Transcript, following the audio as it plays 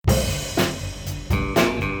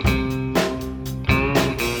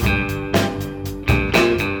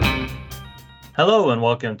Hello and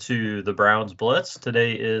welcome to the Browns Blitz.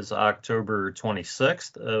 Today is October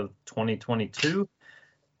 26th of 2022.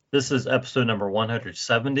 This is episode number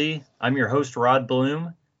 170. I'm your host, Rod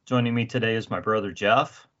Bloom. Joining me today is my brother,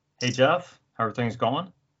 Jeff. Hey, Jeff, how are things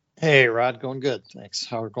going? Hey, Rod, going good. Thanks.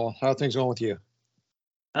 How are things going with you?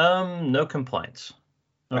 No complaints.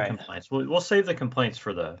 No Right. complaints. We'll save the complaints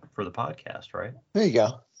for the podcast, right? There you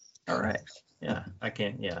go. All right. Yeah, I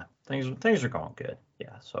can't. Yeah, things are going good.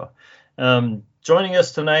 Yeah. So, joining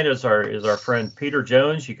us tonight is our friend Peter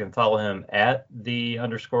Jones. You can follow him at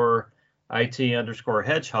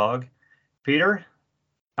 @the_IT_hedgehog. Peter,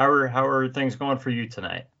 how are things going for you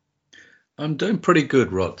tonight? I'm doing pretty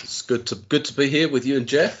good, Rod. It's good to be here with you and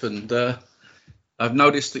Jeff. And I've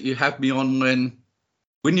noticed that you had me on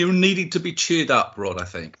when you needed to be cheered up, Rod, I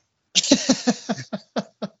think.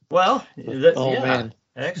 Well, man.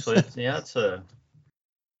 Actually,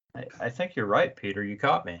 I think you're right, Peter. You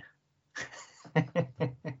caught me.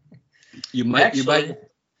 You may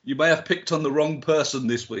have picked on the wrong person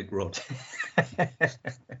this week, Rod.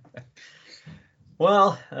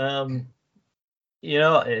 Well, I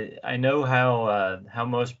know how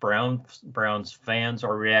most Browns fans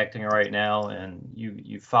are reacting right now, and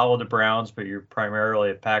you follow the Browns, but you're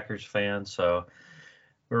primarily a Packers fan, so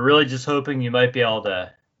we're really just hoping you might be able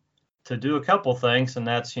to do a couple things, and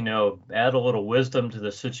that's, add a little wisdom to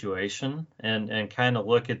the situation and kind of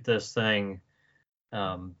look at this thing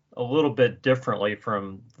a little bit differently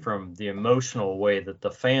from the emotional way that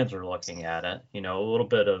the fans are looking at it. A little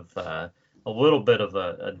bit of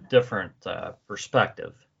a different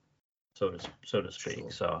perspective, so to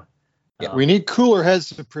speak. So we need cooler heads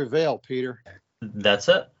to prevail, Peter. That's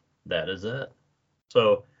it. That is it.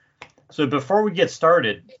 So before we get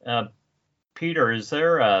started, Peter, is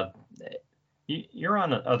there you're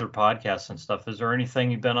on other podcasts and stuff. Is there anything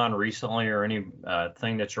you've been on recently, or any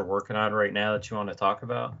thing that you're working on right now that you want to talk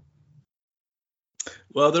about?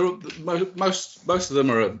 Well, most of them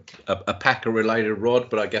are a Packer related, Rod,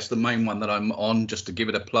 but I guess the main one that I'm on, just to give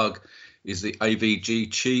it a plug, is the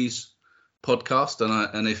AVG Cheese podcast.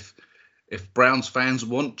 And if Browns fans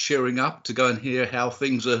want cheering up to go and hear how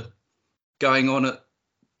things are going on at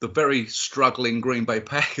the very struggling Green Bay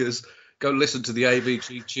Packers, go listen to the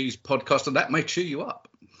AVG Cheese podcast, and that may cheer you up.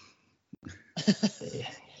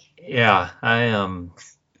 Yeah, I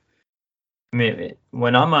mean,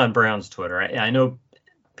 when I'm on Browns Twitter, I know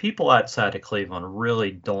people outside of Cleveland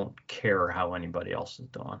really don't care how anybody else is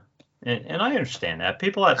doing. And I understand that.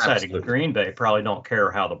 People outside of Green Bay probably don't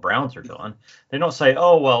care how the Browns are doing. They don't say,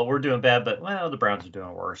 oh, well, we're doing bad, but, well, the Browns are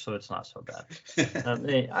doing worse, so it's not so bad.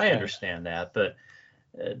 I understand that, but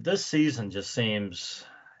this season just seems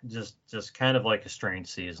just kind of like a strange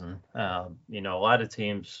season. A lot of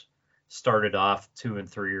teams started off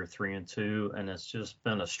 2-3 or 3-2, and it's just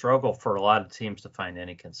been a struggle for a lot of teams to find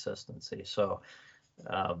any consistency. So,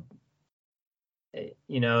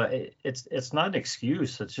 it's not an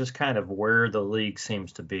excuse. It's just kind of where the league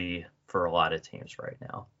seems to be for a lot of teams right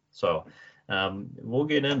now. So, we'll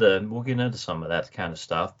get into some of that kind of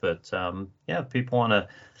stuff. But if people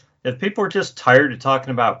are just tired of talking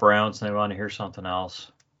about Browns and they want to hear something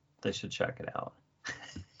else, they should check it out.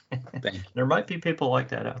 There might be people like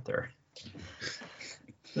that out there.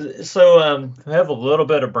 So we have a little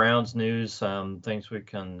bit of Browns news, things we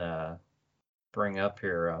can bring up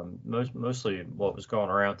here. Mostly what was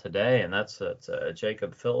going around today, and that's that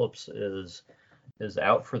Jacob Phillips is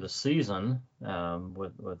out for the season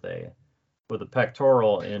with a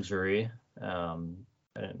pectoral injury. And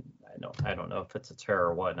I don't know if it's a tear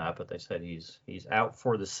or whatnot, but they said he's out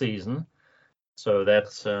for the season. So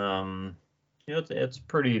that's it's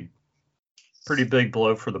pretty big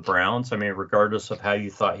blow for the Browns. I mean, regardless of how you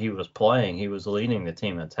thought he was playing, he was leading the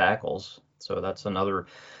team in tackles. So that's another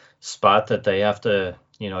spot that they have to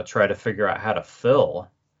try to figure out how to fill.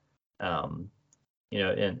 And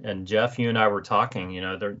Jeff, you and I were talking.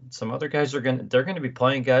 Some other guys they're going to be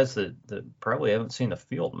playing guys that probably haven't seen the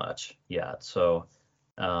field much yet. So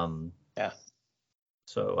yeah.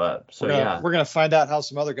 So we're gonna find out how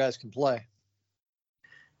some other guys can play.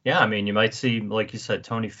 Yeah, I mean, you might see, like you said,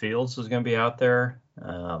 Tony Fields is going to be out there,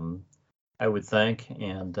 I would think,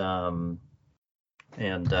 and I'm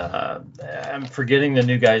forgetting the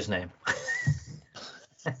new guy's name.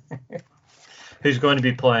 Who's going to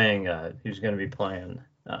be playing? In the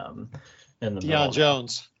Deion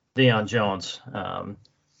Jones. Deion Jones.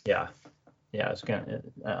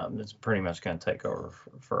 It's pretty much going to take over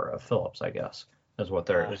for Phillips, I guess, is what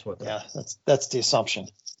they're. Yeah, that's the assumption.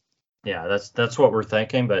 Yeah, that's what we're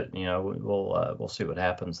thinking, but we'll see what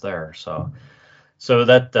happens there. So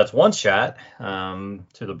that's one shot to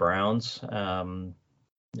the Browns.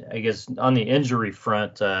 I guess on the injury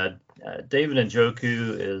front, David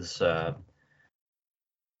Njoku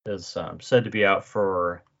is said to be out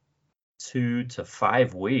for 2 to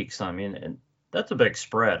 5 weeks. I mean, and that's a big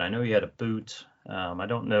spread. I know he had a boot. I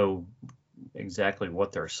don't know exactly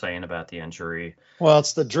what they're saying about the injury. Well,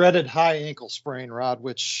 it's the dreaded high ankle sprain, Rod,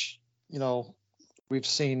 which, we've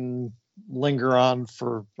seen linger on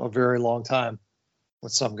for a very long time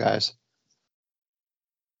with some guys.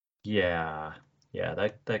 Yeah,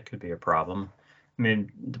 that could be a problem. I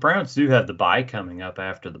mean, the Browns do have the bye coming up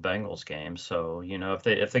after the Bengals game, so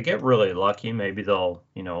if they get really lucky, maybe they'll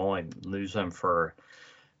only lose them for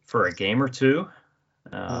a game or two.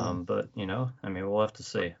 But I mean, we'll have to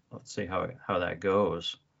see. Let's see how that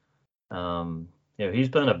goes. He's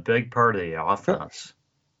been a big part of the offense.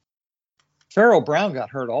 Farrell Brown got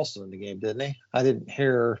hurt also in the game, didn't he? I didn't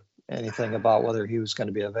hear anything about whether he was going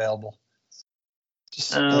to be available.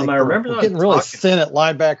 I remember we're getting really thin at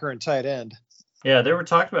linebacker and tight end. Yeah, they were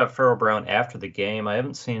talking about Farrell Brown after the game. I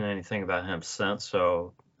haven't seen anything about him since,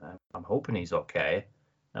 so I'm hoping he's okay.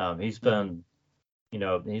 He's been,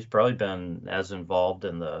 he's probably been as involved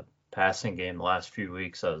in the passing game the last few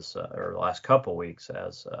weeks or the last couple weeks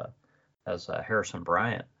as Harrison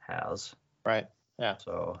Bryant has. Right. Yeah.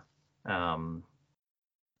 So, yeah,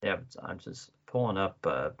 I'm just pulling up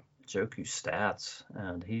Njoku's stats,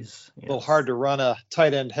 and he's a little hard to run a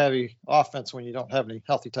tight end heavy offense when you don't have any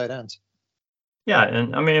healthy tight ends. Yeah,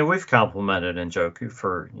 and I mean we've complimented Njoku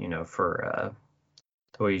for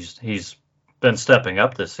so he's been stepping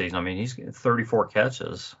up this season. I mean he's 34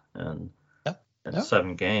 catches and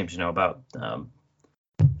 7 games. About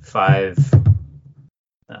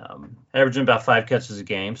averaging about 5 catches a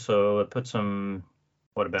game. So it puts him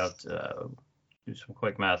do some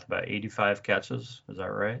quick math, about 85 catches. Is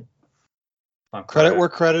that right? Credit where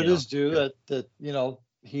credit is due. That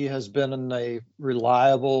he has been a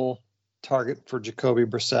reliable target for Jacoby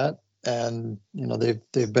Brissett, and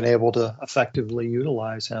they've been able to effectively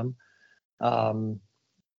utilize him. And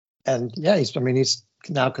yeah, he's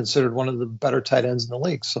now considered one of the better tight ends in the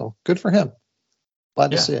league. So good for him.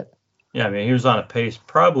 Glad to see it. Yeah, I mean he was on a pace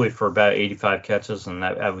probably for about 85 catches, and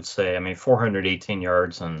I would say 418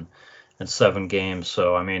 yards and 7 games.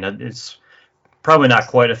 So I mean it's probably not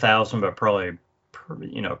quite 1,000, but probably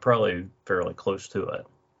fairly close to it.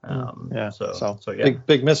 So yeah,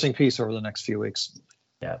 big missing piece over the next few weeks.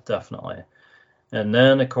 Yeah, definitely. And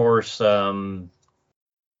then of course, I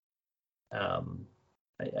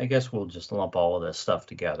guess we'll just lump all of this stuff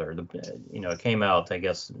together. It came out, I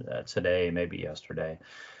guess, today, maybe yesterday,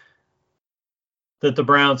 that the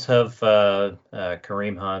Browns have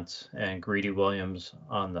Kareem Hunt and Greedy Williams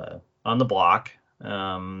on the block.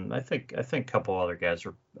 I think a couple other guys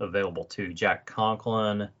are available too. Jack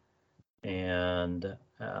Conklin and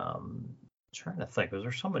trying to think, was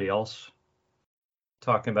there somebody else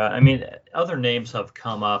talking about? I mean, other names have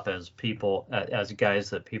come up as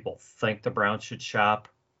guys that people think the Browns should shop.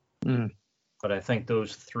 But I think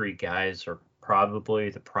those 3 guys are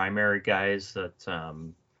probably the primary guys that.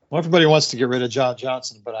 Well, everybody wants to get rid of John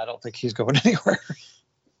Johnson, but I don't think he's going anywhere.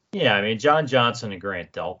 Yeah, I mean, John Johnson and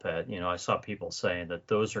Grant Delpit, I saw people saying that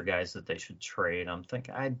those are guys that they should trade. I'm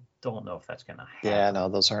thinking, I don't know if that's going to happen. Yeah, no,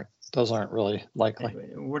 those aren't really likely.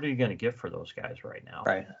 What are you going to get for those guys right now?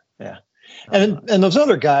 Right. Yeah. And those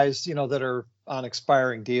other guys, that are on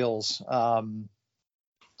expiring deals, that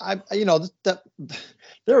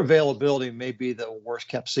their availability may be the worst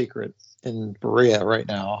kept secret in Berea right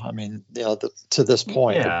now. I mean, to this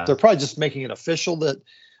point, they're probably just making it official that.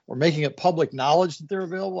 Or making it public knowledge that they're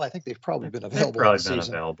available. I think they've probably been available. They've probably been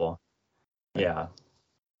available. Yeah.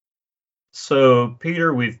 So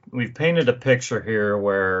Peter, we've painted a picture here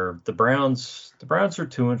where the Browns are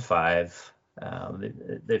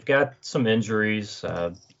 2-5. They've got some injuries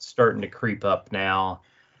starting to creep up now.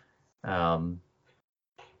 I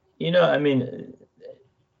mean,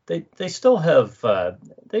 they still have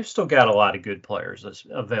they've still got a lot of good players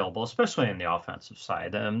available, especially in the offensive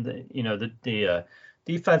side. The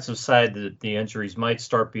defensive side, the injuries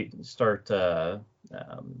might are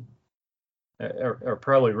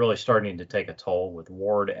probably really starting to take a toll with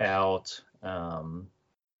Ward out, and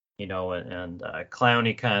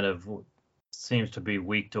Clowney kind of seems to be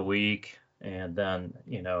week to week, and then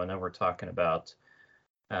we're talking about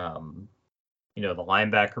the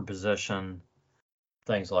linebacker position,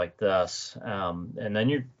 things like this, and then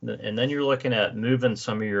you're looking at moving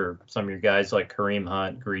some of your guys like Kareem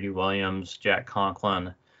Hunt, Greedy Williams, Jack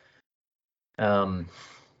Conklin. I'm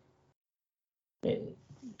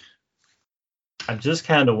just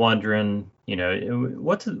kind of wondering,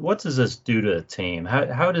 what does this do to the team?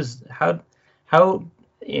 How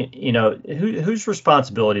whose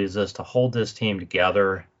responsibility is this to hold this team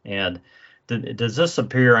together? And does this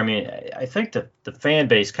appear? I mean, I think the fan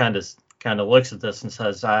base kind of looks at this and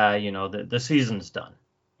says, the season's done.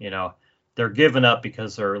 They're giving up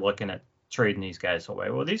because they're looking at trading these guys away.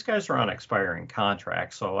 Well, these guys are on expiring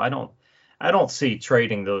contracts, so I don't see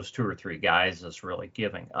trading those 2 or 3 guys as really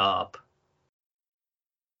giving up.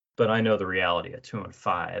 But I know the reality at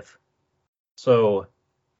 2-5. So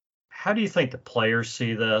how do you think the players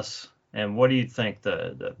see this, and what do you think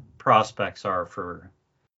the prospects are for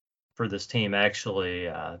this team actually,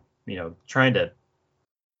 trying to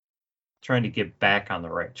get back on the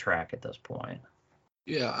right track at this point?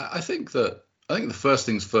 Yeah, I think the first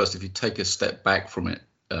things first. If you take a step back from it,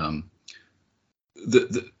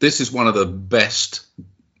 this is one of the best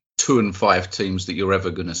 2-5 teams that you're ever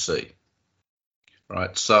going to see.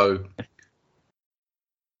 Right, so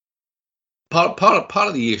part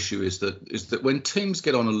of the issue is that when teams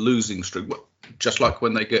get on a losing streak, just like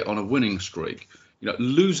when they get on a winning streak,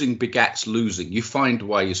 losing begats losing. You find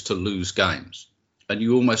ways to lose games, and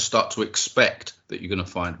you almost start to expect that you're going to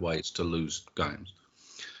find ways to lose games.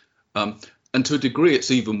 And to a degree,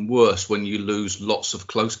 it's even worse when you lose lots of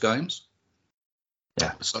close games.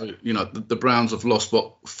 Yeah. So the Browns have lost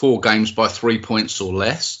 4 games by 3 points or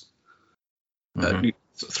less. Mm-hmm.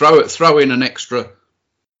 Throw in an extra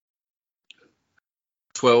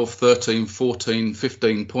 12, 13, 14,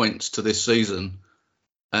 15 points to this season,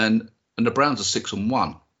 and the Browns are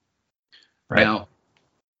 6-1. Right. Now,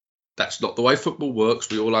 that's not the way football works.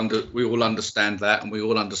 We all understand that, and we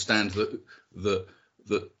all understand that the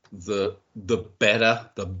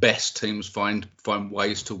best teams find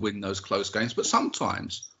ways to win those close games. But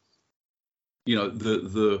sometimes,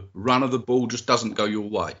 the run of the ball just doesn't go your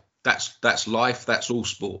way. That's life. That's all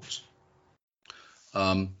sports.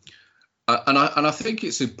 And I think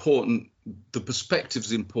it's important. The perspective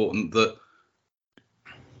is important that,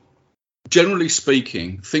 generally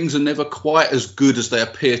speaking, things are never quite as good as they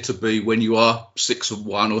appear to be when you are 6-1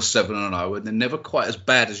 or 7-0, and they're never quite as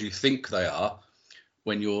bad as you think they are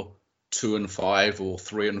when you're 2-5 or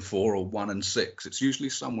 3-4 or 1-6. It's usually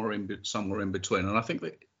somewhere in between, and I think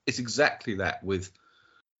that it's exactly that with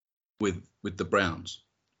the Browns.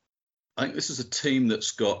 I think this is a team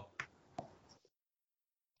that's got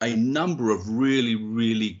a number of really,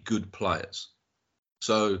 really good players.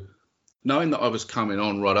 So, knowing that I was coming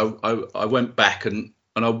on, Rod, I went back and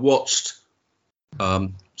I watched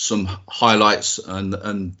some highlights and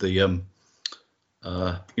the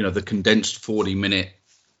the condensed 40-minute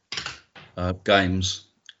games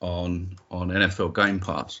on NFL Game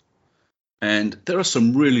Pass, and there are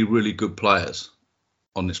some really, really good players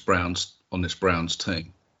on this Browns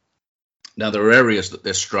team. Now, there are areas that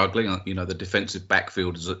they're struggling. The defensive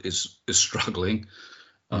backfield is struggling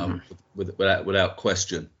without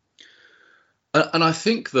question. And I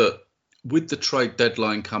think that with the trade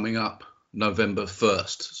deadline coming up November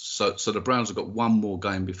 1st, so the Browns have got one more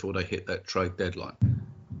game before they hit that trade deadline.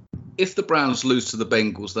 If the Browns lose to the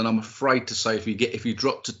Bengals, then I'm afraid to say if you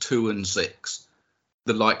drop to 2-6,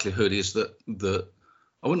 the likelihood is that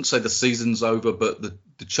I wouldn't say the season's over, but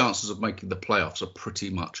the chances of making the playoffs are pretty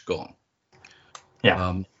much gone.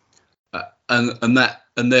 Yeah.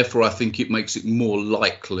 And therefore I think it makes it more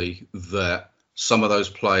likely that some of those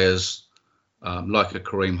players, like a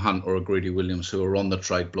Kareem Hunt or a Greedy Williams, who are on the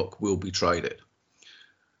trade block, will be traded.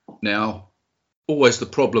 Now, always the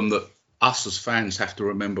problem that us as fans have to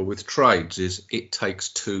remember with trades is it takes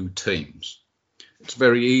 2 teams. It's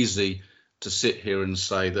very easy to sit here and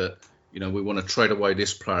say that, we want to trade away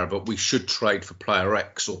this player, but we should trade for player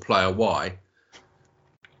X or player Y.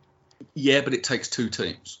 Yeah, but it takes 2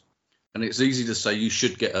 teams. And it's easy to say you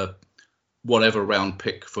should get a whatever round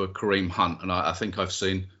pick for Kareem Hunt. And I think I've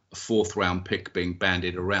seen a 4th round pick being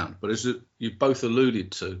bandied around. But as you both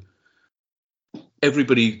alluded to,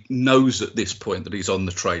 everybody knows at this point that he's on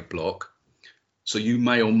the trade block. So you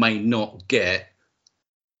may or may not get,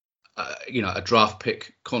 a draft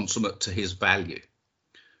pick consummate to his value.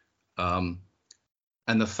 And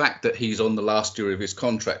the fact that he's on the last year of his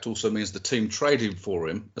contract also means the team trading for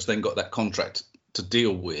him has then got that contract to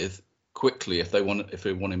deal with quickly if they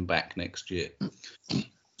want him back next year.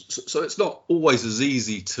 So it's not always as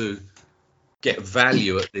easy to get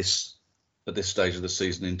value at this stage of the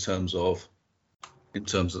season in terms of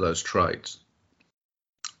those trades.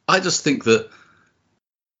 I just think that,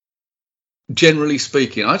 generally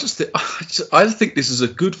speaking, I think this is a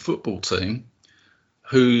good football team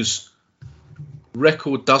whose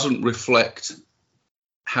record doesn't reflect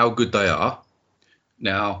how good they are.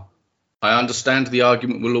 Now, I understand the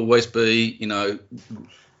argument will always be,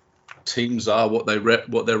 teams are what their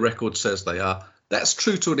record says they are. That's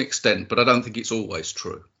true to an extent, but I don't think it's always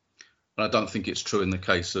true. And I don't think it's true in the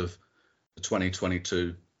case of the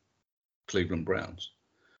 2022 Cleveland Browns.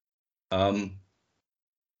 But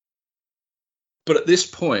at this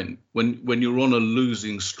point, when you're on a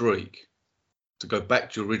losing streak, to go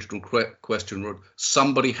back to your original question, Rod,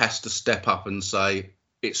 somebody has to step up and say,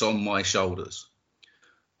 it's on my shoulders.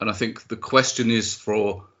 And I think the question is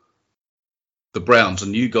for the Browns,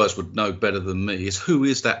 and you guys would know better than me, is who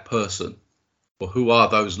is that person? Or who are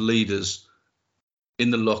those leaders in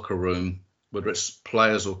the locker room, whether it's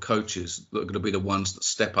players or coaches, that are going to be the ones that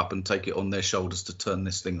step up and take it on their shoulders to turn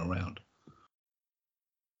this thing around?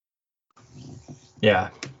 Yeah.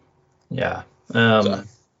 So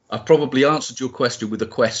I've probably answered your question with a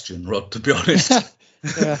question, Rod, to be honest.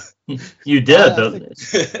 Yeah. You did.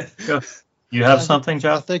 You have something,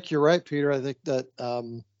 Jeff? I think you're right, Peter. I think that,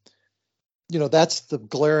 that's the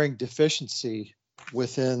glaring deficiency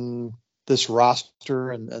within this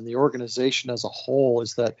roster and the organization as a whole,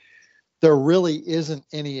 is that there really isn't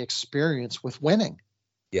any experience with winning.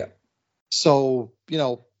 Yeah. So,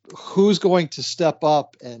 who's going to step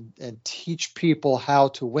up and teach people how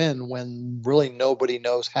to win when really nobody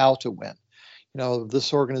knows how to win?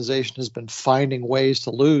 This organization has been finding ways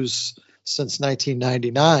to lose since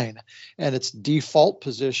 1999, and its default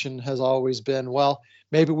position has always been, well,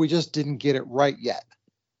 maybe we just didn't get it right yet.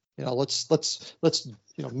 Let's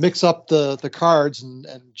mix up the cards and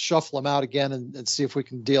shuffle them out again and see if we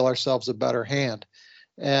can deal ourselves a better hand.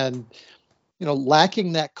 And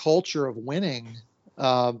lacking that culture of winning,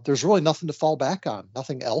 there's really nothing to fall back on,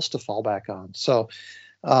 nothing else to fall back on. So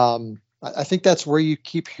I think that's where you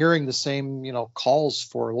keep hearing the same, calls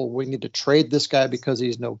for, well, we need to trade this guy because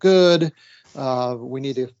he's no good. We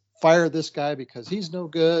need to fire this guy because he's no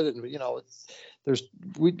good. And,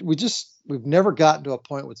 we've never gotten to a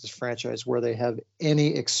point with this franchise where they have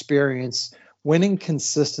any experience winning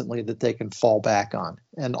consistently that they can fall back on.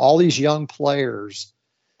 And all these young players,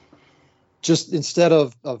 just instead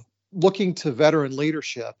of looking to veteran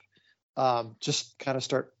leadership, just kind of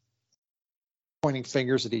start pointing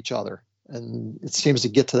fingers at each other. And it seems to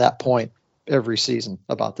get to that point every season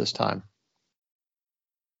about this time.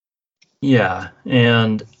 Yeah.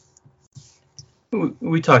 And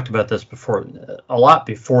we talked about this before, a lot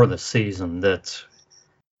before the season, that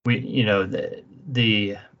to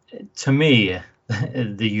me,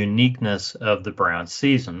 the uniqueness of the Browns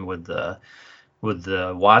season with the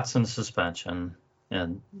Watson suspension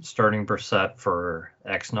and starting Brissett for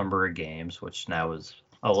X number of games, which now is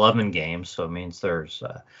 11 games. So it means there's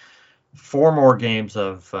 4 more games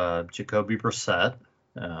of Jacoby Brissett.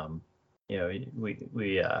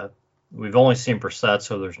 We've only seen Brissett,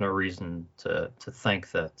 so there's no reason to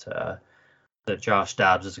think that Josh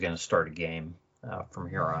Dobbs is going to start a game from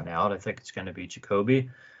here on out. I think it's going to be Jacoby,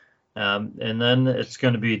 and then it's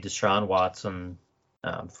going to be Deshaun Watson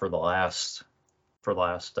for the last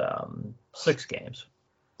 6 games.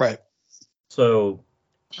 Right. So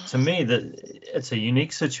to me, it's a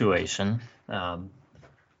unique situation. I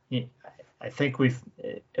think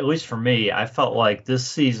at least for me, I felt like this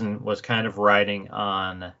season was kind of riding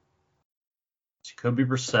on Jacoby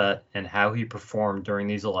Brissett and how he performed during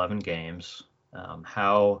these 11 games,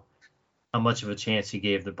 how much of a chance he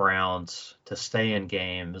gave the Browns to stay in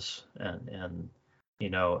games and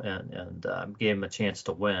gave him a chance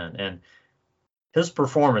to win. And his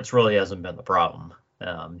performance really hasn't been the problem.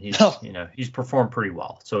 He's performed pretty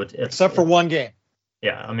well. So except for one game.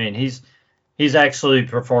 Yeah, I mean he's actually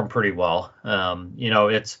performed pretty well.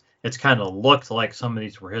 It's kind of looked like some of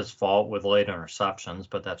these were his fault with late interceptions,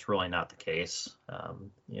 but that's really not the case.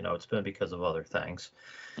 It's been because of other things.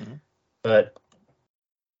 Mm-hmm. But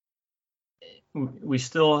we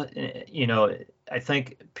still, I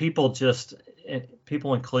think people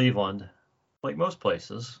in Cleveland, like most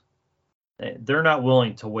places, they're not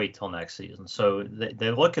willing to wait till next season. So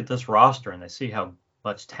they look at this roster and they see how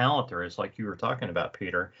much talent there is, like you were talking about,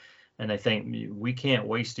 Peter. And they think, we can't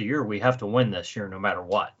waste a year. We have to win this year no matter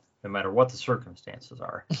what the circumstances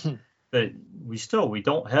are. But we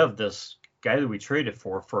don't have this guy that we traded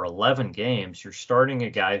for 11 games. You're starting a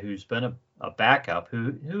guy who's been a backup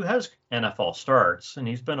who has NFL starts, and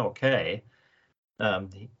he's been okay.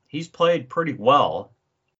 He's played pretty well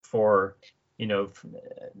for,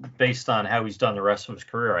 based on how he's done the rest of his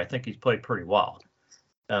career. I think he's played pretty well.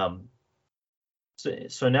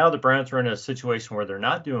 So now the Browns are in a situation where they're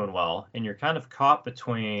not doing well, and you're kind of caught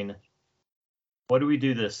between what do we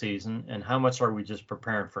do this season and how much are we just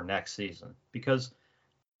preparing for next season? Because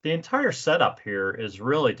the entire setup here is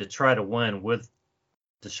really to try to win with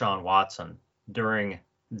Deshaun Watson during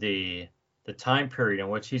the time period in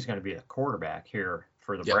which he's going to be a quarterback here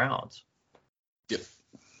for the Browns. Yep.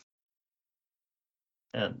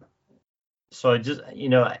 And so I just,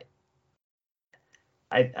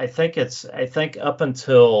 I think up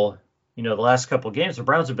until, the last couple of games, the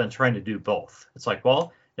Browns have been trying to do both. It's like,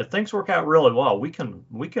 well, if things work out really well, we can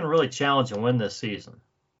really challenge and win this season.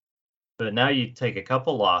 But now you take a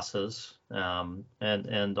couple losses, and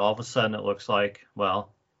all of a sudden it looks like,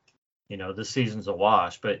 well, this season's a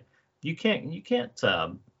wash. But you can't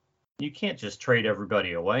just trade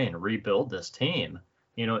everybody away and rebuild this team.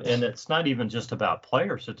 And it's not even just about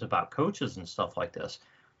players; it's about coaches and stuff like this.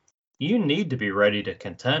 You need to be ready to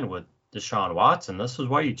contend with Deshaun Watson. This is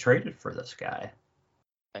why you traded for this guy.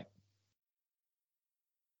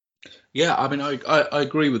 Yeah, I mean, I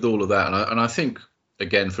agree with all of that, and I think,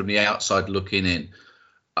 again, from the outside looking in,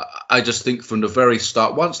 I just think from the very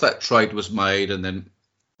start, once that trade was made, and then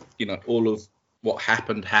all of what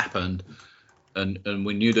happened, and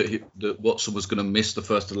we knew that Watson was going to miss the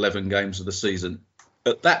first 11 games of the season.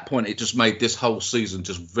 At that point, it just made this whole season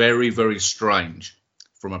just very, very strange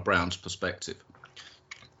from a Browns perspective,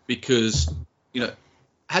 because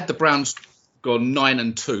had the Browns gone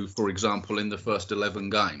 9-2, for example, in the first 11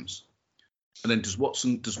 games, and then does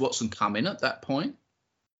Watson come in at that point?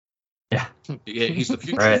 Yeah, he's the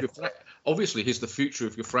future. Right. Obviously, he's the future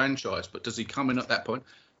of your franchise, but does he come in at that point?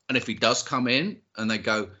 And if he does come in, and they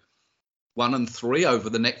go 1-3 over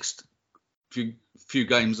the next few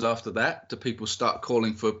games after that, do people start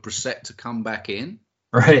calling for Brissett to come back in?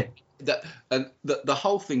 Right. The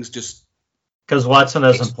whole thing's just because Watson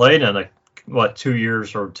hasn't played in 2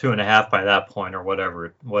 years or 2.5 by that point, or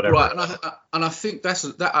whatever. Right, and I think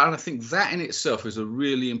that in itself is a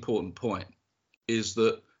really important point. Is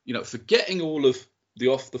that forgetting all of the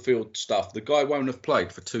off the field stuff, the guy won't have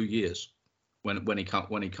played for 2 years when he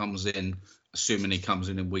comes in, assuming he comes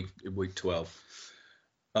in week 12.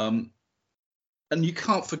 And you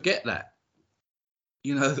can't forget that.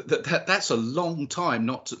 That's a long time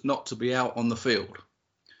not to be out on the field.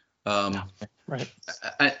 Right.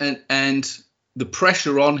 And the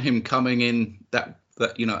pressure on him coming in that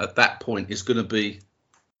at that point is going to be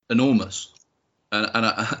enormous.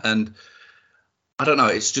 And I don't know.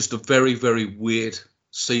 It's just a very, very weird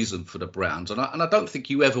season for the Browns, and I don't think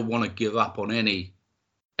you ever want to give up on any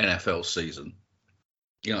NFL season.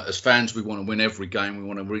 As fans, we want to win every game. We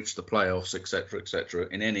want to reach the playoffs, etc.,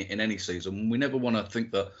 in any season. We never want to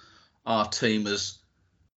think that our team has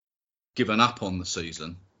given up on the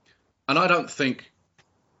season. And I don't think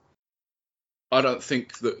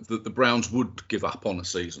that the Browns would give up on a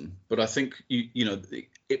season. But I think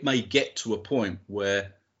it may get to a point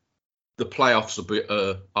where the playoffs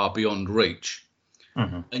are beyond reach,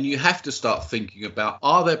 and you have to start thinking about,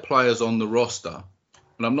 are there players on the roster?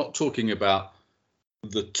 And I'm not talking about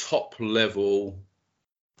the top level,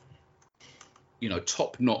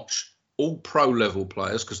 top notch, all pro level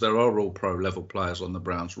players, because there are all pro level players on the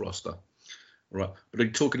Browns roster, right? But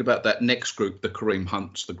I'm talking about that next group, the Kareem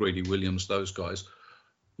Hunts, the Greedy Williams, those guys,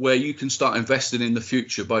 where you can start investing in the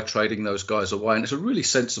future by trading those guys away, and it's a really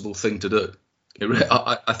sensible thing to do.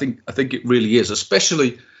 I think it really is,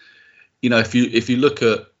 especially if you look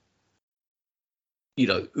at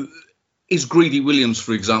is Greedy Williams,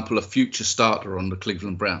 for example, a future starter on the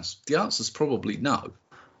Cleveland Browns? The answer is probably no,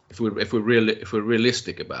 if we're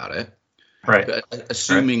realistic about it. Right. But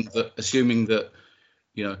assuming that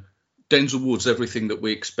Denzel Ward's everything that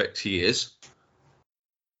we expect he is,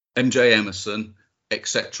 MJ Emerson,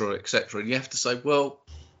 etc., and you have to say, well,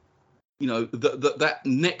 that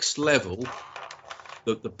next level,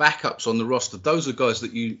 the backups on the roster, those are guys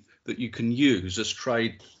that you can use as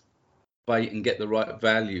trade bait and get the right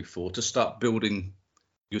value for to start building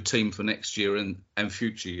your team for next year and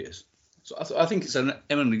future years. So I think it's an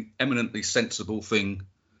eminently sensible thing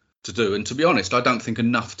to do. And to be honest, I don't think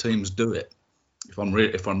enough teams do it. If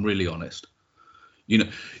I'm really honest, you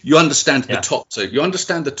understand the top team. You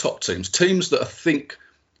understand the top teams that think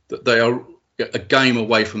that they are a game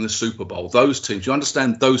away from the Super Bowl. Those teams, you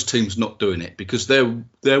understand those teams not doing it because their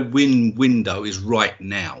win window is right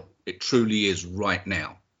now. It truly is right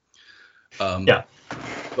now. But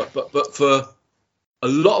for a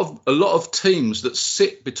lot of teams that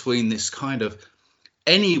sit between this kind of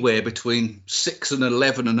anywhere between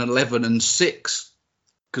 6-11 and 11-6,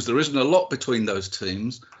 because there isn't a lot between those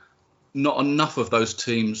teams, not enough of those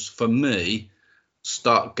teams for me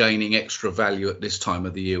start gaining extra value at this time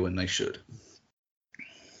of the year when they should.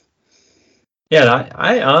 Yeah,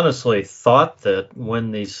 I honestly thought that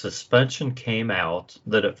when the suspension came out,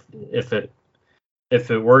 that if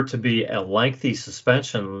it were to be a lengthy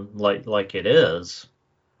suspension like it is,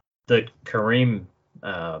 that Kareem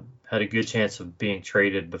had a good chance of being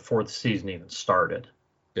traded before the season even started.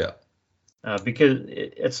 Yeah. because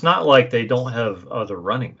it's not like they don't have other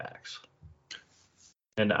running backs.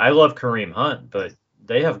 And I love Kareem Hunt, but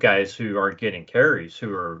they have guys who aren't getting carries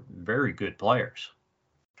who are very good players.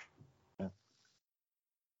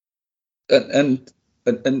 And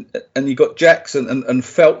you got Jackson and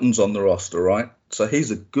Felton's on the roster, right? So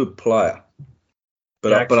he's a good player.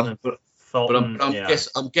 But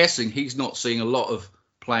I'm guessing he's not seeing a lot of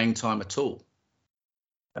playing time at all.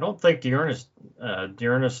 I don't think Dearness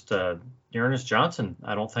Johnson,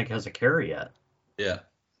 I don't think has a carry yet. Yeah.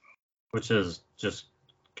 Which is just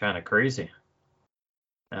kind of crazy.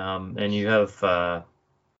 And you have the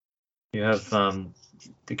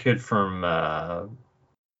kid from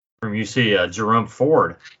UC, Jerome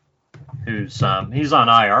Ford, who's he's on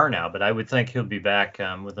IR now, but I would think he'll be back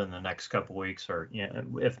within the next couple weeks, or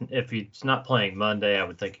if he's not playing Monday, I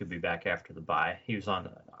would think he'll be back after the bye. He's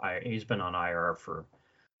been on IR for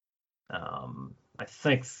I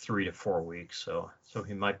think 3 to 4 weeks, so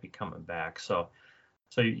he might be coming back. So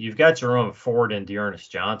you've got Jerome Ford and Dearness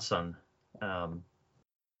Johnson.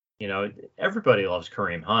 Everybody loves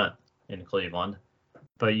Kareem Hunt in Cleveland,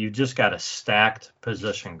 but you just got a stacked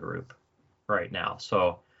position group right now.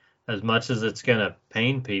 So as much as it's going to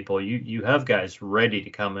pain people, you have guys ready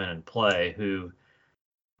to come in and play who,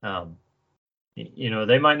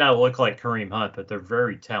 they might not look like Kareem Hunt, but they're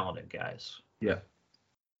very talented guys. Yeah.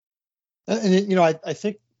 And, I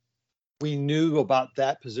think we knew about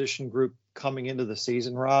that position group coming into the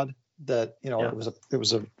season, Rod, that, it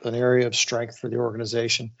was an area of strength for the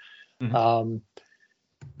organization. Mm-hmm. On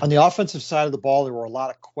the offensive side of the ball, there were a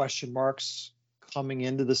lot of question marks coming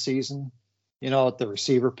into the season, at the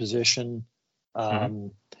receiver position.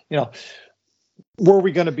 Were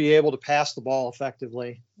we going to be able to pass the ball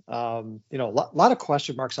effectively? A lot of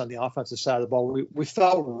question marks on the offensive side of the ball. We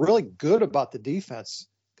felt really good about the defense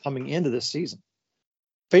coming into this season,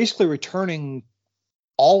 basically returning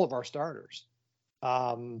all of our starters.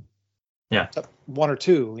 Except one or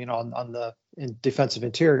two, on the defensive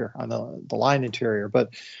interior, on the line interior.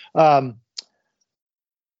 But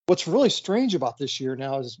what's really strange about this year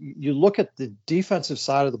now is you look at the defensive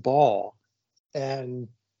side of the ball, and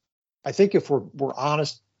I think if we're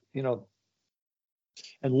honest, and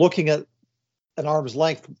looking at an arm's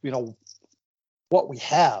length, what we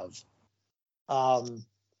have,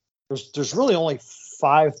 there's really only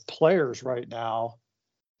 5 players right now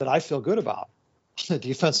that I feel good about on the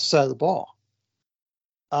defensive side of the ball.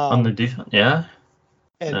 On the defense, yeah.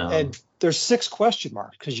 And there's 6 question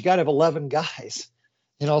marks because you got to have 11 guys,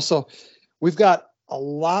 so we've got a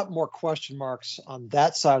lot more question marks on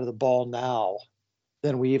that side of the ball now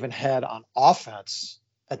than we even had on offense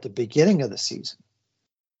at the beginning of the season.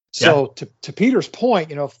 So to Peter's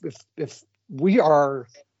point, if we are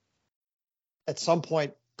at some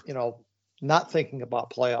point, not thinking about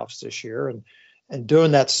playoffs this year and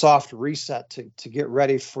doing that soft reset to get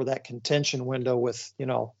ready for that contention window with,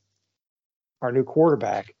 our new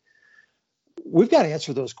quarterback, we've got to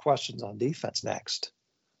answer those questions on defense next.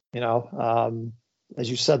 As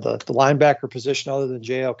you said, the linebacker position, other than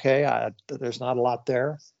JOK, there's not a lot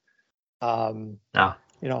there. And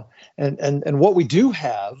what we do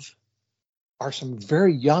have are some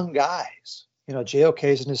very young guys.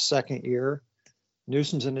 JOK's in his second year.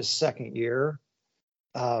 Newsom's in his second year.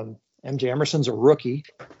 MJ Emerson's a rookie.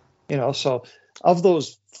 So of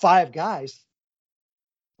those 5 guys,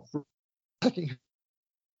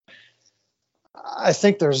 I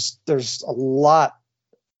think there's a lot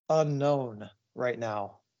unknown right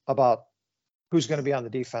now about who's going to be on the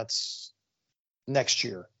defense next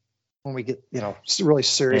year when we get, really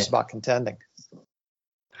serious about contending.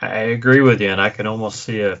 I agree with you, and I can almost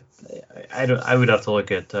see I would have to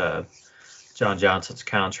look at John Johnson's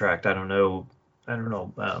contract. I don't know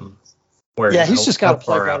where. Yeah, he's just got to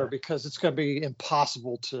play better because it's going to be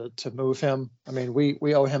impossible to move him. I mean,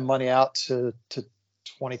 we owe him money out to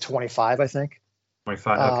 2025, I think.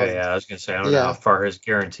 25. Okay, I was going to say I don't know how far his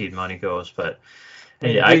guaranteed money goes, but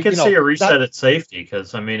I could see a reset at safety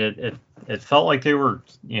because it felt like they were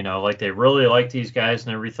like they really liked these guys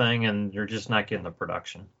and everything, and they're just not getting the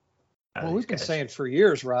production. Well, we've been saying for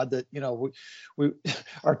years, Rod, that we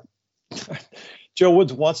Joe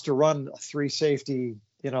Woods wants to run a 3 safety,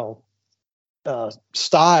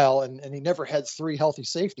 style, and he never had 3 healthy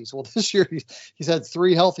safeties. Well, this year he's had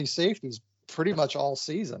 3 healthy safeties pretty much all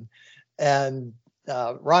season, and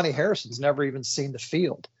Ronnie Harrison's never even seen the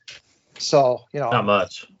field. So not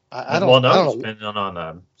much. I don't know. He's been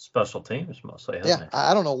on special teams mostly. Hasn't he?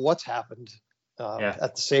 I don't know what's happened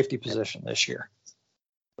at the safety position this year.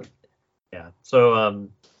 Yeah. So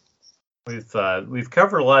we've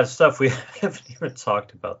covered a lot of stuff. We haven't even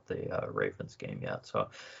talked about the Ravens game yet. So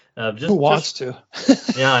who wants to?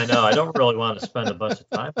 Yeah, I know. I don't really want to spend a bunch of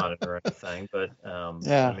time on it or anything, but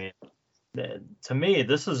yeah. I mean, to me,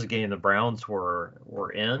 this is a game the Browns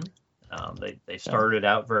were in. They started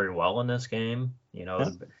out very well in this game.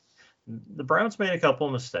 The Browns made a couple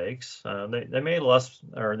of mistakes. They made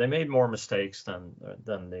more mistakes than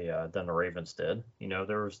the Ravens did.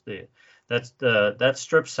 There was that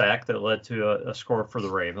strip sack that led to a score for the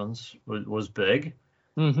Ravens was big.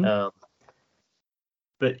 Mm-hmm.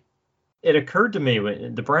 But it occurred to me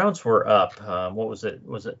when the Browns were up. What was it?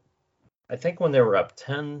 I think when they were up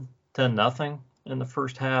 10-0 in the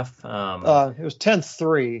first half. It was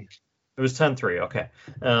 10-3. It was 10-3. Okay,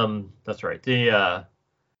 that's right.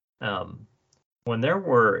 When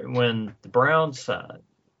the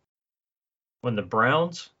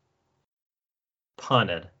Browns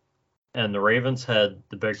punted and the Ravens had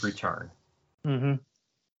the big return. Mm-hmm.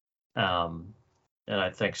 And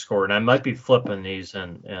I think scored. And I might be flipping these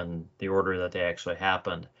in the order that they actually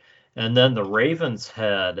happened. And then the Ravens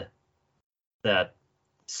had that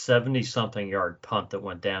 70-something yard punt that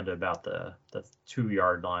went down to about the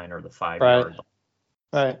 2-yard line or the 5-yard line.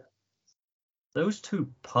 Right. Those two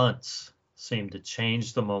punts seemed to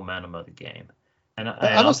change the momentum of the game. And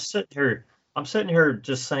I'm sitting here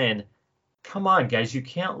just saying, come on, guys, you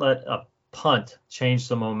can't let a punt change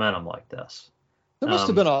the momentum like this. There must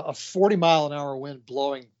have been a 40-mile-an-hour wind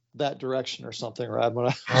blowing that direction or something, Rod. When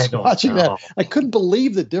I was watching that, I couldn't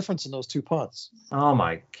believe the difference in those two punts. Oh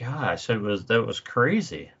my gosh, that was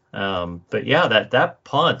crazy. But yeah, that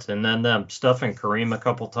punt and then them stuffing Kareem a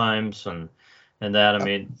couple times and that, I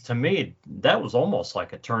mean, to me, that was almost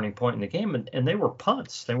like a turning point in the game. And they were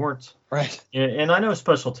punts. They weren't right. And I know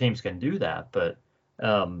special teams can do that, but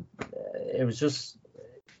it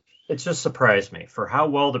just surprised me for how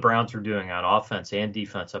well the Browns were doing on offense and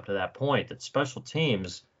defense up to that point, that special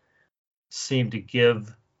teams seemed to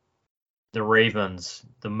give the Ravens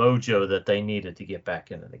the mojo that they needed to get back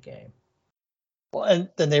into the game. Well, and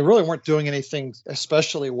then they really weren't doing anything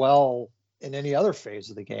especially well in any other phase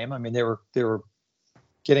of the game. I mean, they were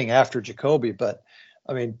getting after Jacoby, but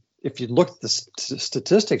I mean, if you look at the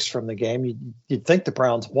statistics from the game, you'd think the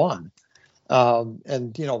Browns won. And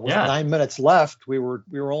with 9 minutes left, we were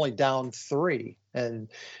only down 3, and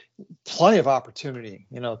plenty of opportunity,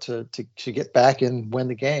 to get back and win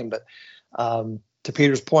the game. But to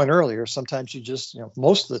Peter's point earlier, sometimes you just,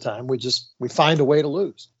 most of the time we find a way to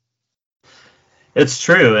lose. It's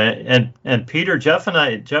true, and Peter, Jeff and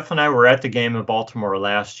I were at the game in Baltimore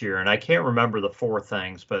last year, and I can't remember the 4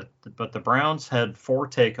 things, but the Browns had 4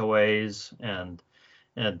 takeaways and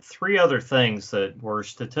 3 other things that were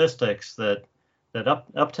statistics that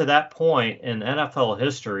up to that point in NFL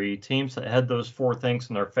history, teams that had those 4 things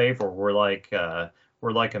in their favor were like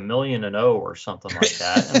 1,000,000-0 or something like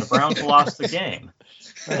that, and the Browns lost the game.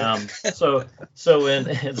 So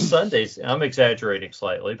in Sunday's, I'm exaggerating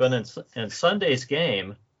slightly, but in Sunday's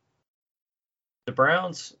game, the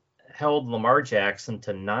Browns held Lamar Jackson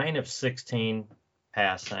to 9 of 16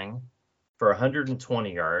 passing for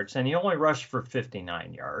 120 yards, and he only rushed for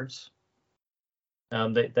 59 yards.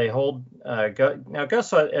 They hold now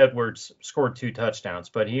Gus Edwards scored 2 touchdowns,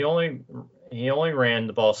 but he only ran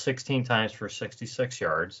the ball 16 times for 66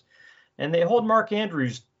 yards, and they hold Mark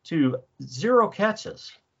Andrews to 0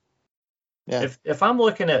 catches. Yeah. If I'm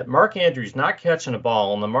looking at Mark Andrews not catching a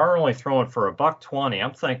ball and Lamar only throwing for $120,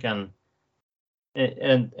 I'm thinking,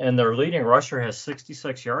 and their leading rusher has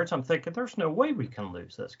 66 yards, I'm thinking there's no way we can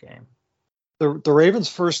lose this game. The Ravens'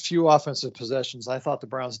 first few offensive possessions, I thought the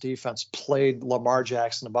Browns' defense played Lamar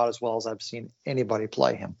Jackson about as well as I've seen anybody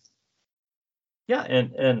play him. Yeah,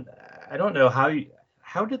 and I don't know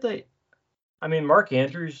how did they. I mean, Mark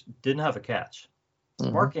Andrews didn't have a catch.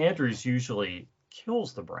 Mm-hmm. Mark Andrews usually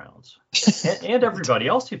kills the Browns and everybody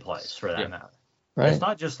else he plays for that matter. Right. It's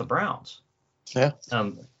not just the Browns. Yeah.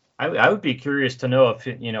 I would be curious to know if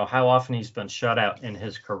how often he's been shut out in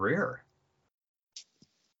his career.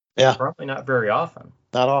 Yeah. Probably not very often.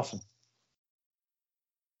 Not often.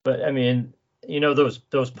 But I mean,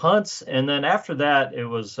 those punts, and then after that, it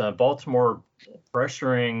was Baltimore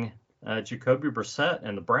pressuring Jacoby Brissett,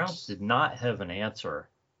 and the Browns did not have an answer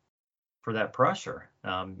for that pressure.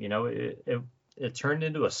 It turned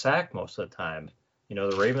into a sack most of the time.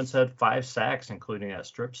 The Ravens had 5 sacks, including that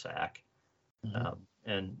strip sack. Mm-hmm.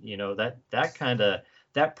 And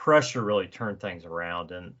that pressure really turned things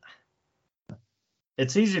around. And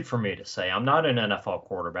it's easy for me to say. I'm not an NFL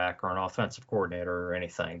quarterback or an offensive coordinator or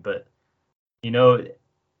anything, but you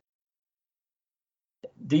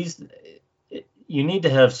need to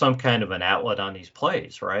have some kind of an outlet on these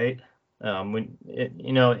plays, right?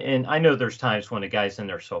 And I know there's times when a guy's in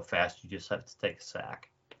there so fast you just have to take a sack.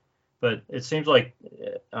 But it seems like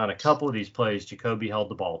on a couple of these plays, Jacoby held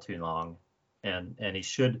the ball too long, and he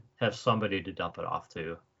should have somebody to dump it off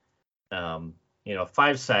to.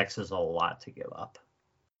 5 sacks is a lot to give up.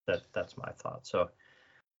 That's my thought. So,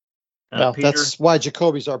 Peter, that's why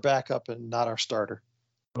Jacoby's our backup and not our starter.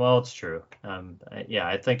 Well, it's true.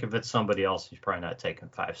 I think if it's somebody else, he's probably not taking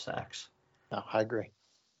 5 sacks. No, I agree.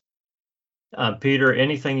 Peter,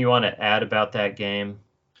 anything you want to add about that game?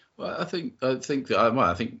 Well, I think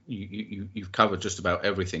you've covered just about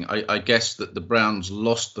everything. I guess that the Browns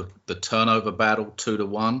lost the turnover battle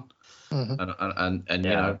 2-1,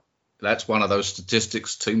 and that's one of those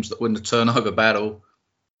statistics. Teams that win the turnover battle,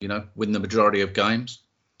 win the majority of games,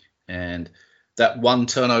 and that one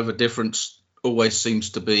turnover difference always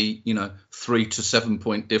seems to be 3 to 7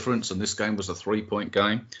 point difference, and this game was a 3-point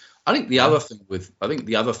game. I think the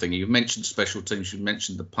other thing you mentioned special teams, you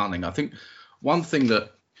mentioned the punting. I think one thing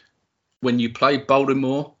that when you play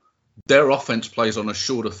Baltimore, their offense plays on a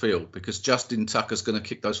shorter field because Justin Tucker's going to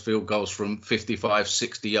kick those field goals from 55,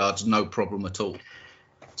 60 yards, no problem at all.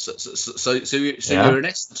 So you're in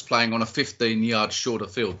essence playing on a 15-yard shorter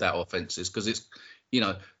field, that offense is, because it's,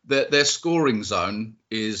 their scoring zone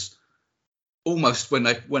is almost when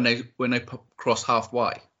they cross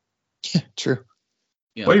halfway. True.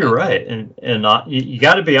 Well, you're right, and you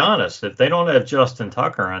got to be honest. If they don't have Justin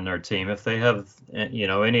Tucker on their team, if they have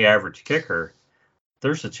any average kicker,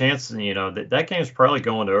 there's a chance that game's probably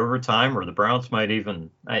going to overtime, or the Browns might even.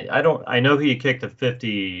 I know he kicked a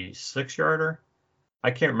 56-yarder.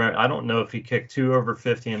 I can't remember. I don't know if he kicked 2 over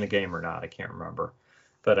 50 in the game or not. I can't remember,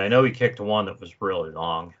 but I know he kicked one that was really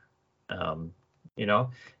long.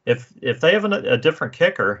 If they have a different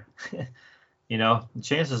kicker.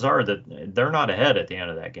 Chances are that they're not ahead at the end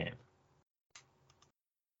of that game.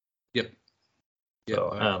 Yep.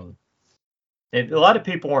 So, a lot of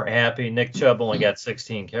people weren't happy. Nick Chubb only got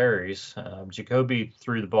 16 carries. Jacoby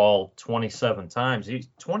threw the ball 27 times. He's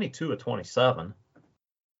 22 of 27.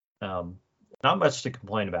 Not much to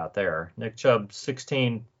complain about there. Nick Chubb,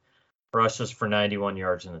 16 rushes for 91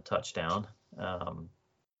 yards and a touchdown.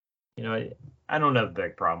 I don't have a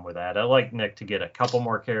big problem with that. I like Nick to get a couple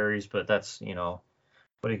more carries, but that's, what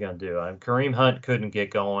are you going to do? Kareem Hunt couldn't get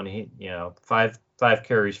going. He, 5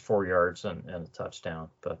 carries, 4 yards and a touchdown.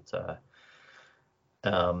 But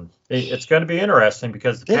it's going to be interesting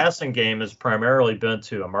because the passing game has primarily been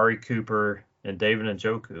to Amari Cooper and David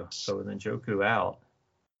Njoku. So with Njoku out,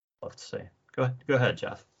 let's see. Go ahead,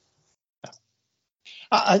 Jeff.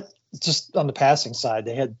 I just on the passing side,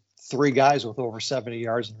 they had 3 guys with over 70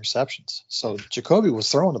 yards in receptions. So Jacoby was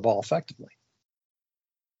throwing the ball effectively.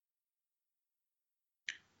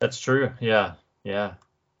 That's true. Yeah.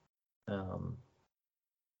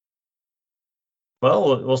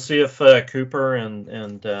 Well, we'll see if Cooper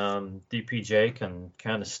and DPJ can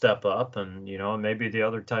kind of step up, and maybe the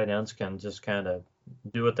other tight ends can just kind of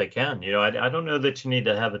do what they can. I don't know that you need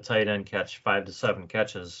to have a tight end catch 5 to 7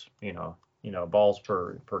 catches. Balls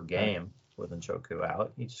per game. With Njoku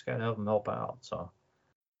out, you just got to have him help out. So,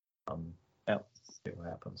 see what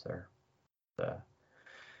happens there.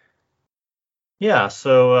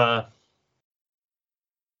 So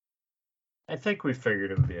I think we figured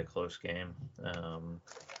it would be a close game.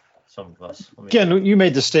 Some of us. Again, you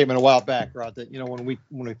made the statement a while back, Rod, that when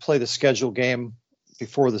we play the scheduled game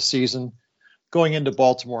before the season, going into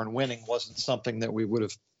Baltimore and winning wasn't something that we would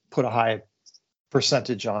have put a high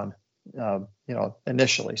percentage on,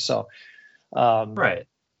 initially. So. Right.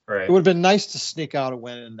 It would have been nice to sneak out a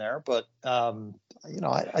win in there, but I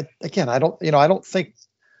don't think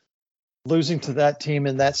losing to that team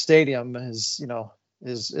in that stadium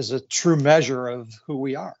is a true measure of who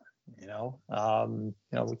we are.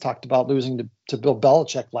 We talked about losing to Bill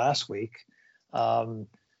Belichick last week. John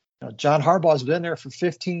Harbaugh's been there for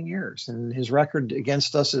 15 years, and his record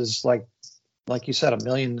against us is like you said,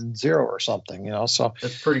 1,000,000 or something. So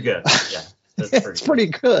it's pretty good. Yeah. It's pretty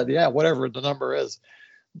good. Yeah, whatever the number is.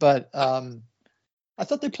 But I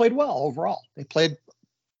thought they played well overall. They played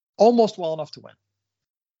almost well enough to win.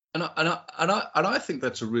 And I think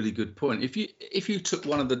that's a really good point. If you took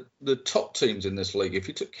one of the top teams in this league, if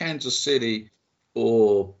you took Kansas City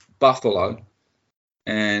or Buffalo,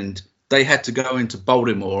 and they had to go into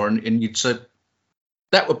Baltimore, and you'd say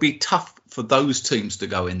that would be tough for those teams to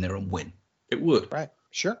go in there and win. It would. Right.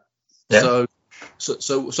 Sure. Yeah.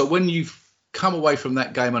 So when you've come away from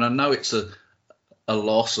that game, and I know it's a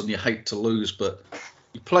loss and you hate to lose, but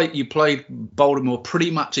you played Baltimore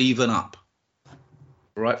pretty much even up,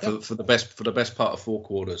 right? Yep. For the best part of 4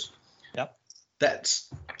 quarters. Yep. That's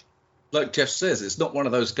like Jeff says, it's not one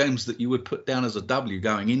of those games that you would put down as a W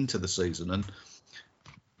going into the season. And,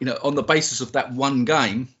 on the basis of that one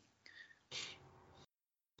game,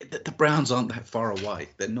 the Browns aren't that far away.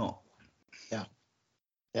 They're not. Yeah.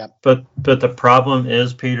 Yeah. But the problem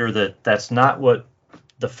is, Peter, that's not what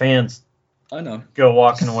the fans go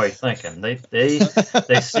walking away thinking. They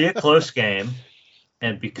see a close game,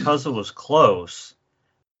 and because it was close,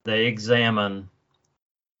 they examine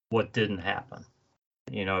what didn't happen.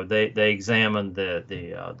 They examined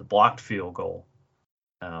the blocked field goal.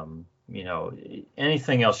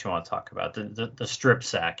 Anything else you want to talk about? The strip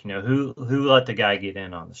sack. Who let the guy get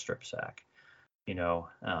in on the strip sack?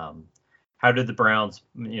 How did the Browns?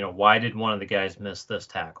 Why did one of the guys miss this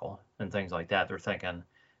tackle and things like that? They're thinking,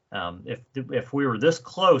 if we were this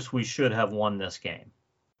close, we should have won this game,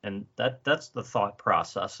 and that's the thought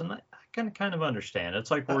process. And I can kind of understand.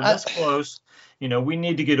 It's like we're this close. We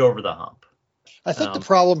need to get over the hump. I think the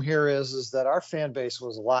problem here is that our fan base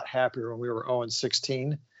was a lot happier when we were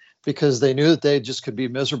 0-16 because they knew that they just could be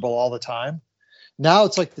miserable all the time. Now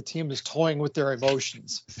it's like the team is toying with their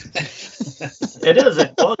emotions. It is.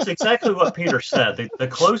 Well, it's exactly what Peter said. The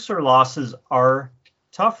closer losses are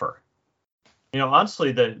tougher.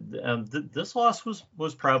 Honestly, this loss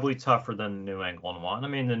was probably tougher than the New England one. I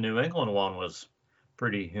mean, the New England one was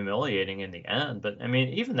pretty humiliating in the end. But, I mean,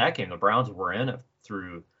 even that game, the Browns were in it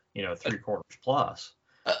through, 3 quarters plus.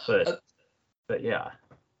 But yeah.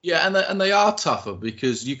 Yeah, and they are tougher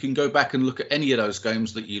because you can go back and look at any of those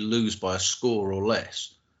games that you lose by a score or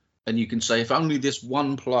less, and you can say, if only this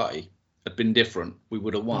one play had been different, we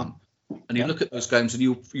would have won. And you look at those games and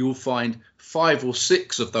you'll find 5 or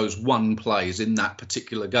 6 of those one plays in that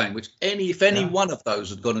particular game, which if any one of those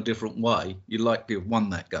had gone a different way, you'd likely have won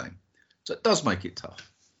that game. So it does make it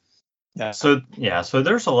tough. Yeah. So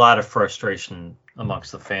there's a lot of frustration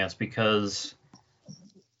amongst the fans because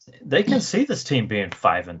they can see this team being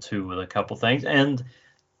 5-2 with a couple things, and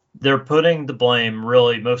they're putting the blame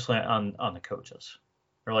really mostly on the coaches.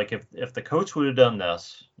 Or like if the coach would have done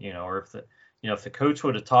this, or if the coach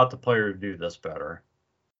would have taught the player to do this better,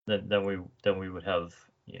 then we would have,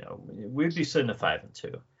 we'd be sitting at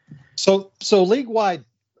 5-2. So league wide,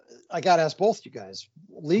 I got to ask both you guys,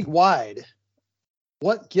 league wide,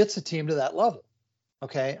 what gets a team to that level?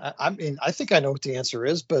 Okay, I mean, I think I know what the answer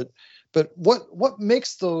is, but what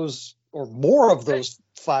makes those or more of those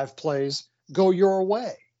 5 plays go your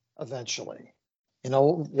way eventually?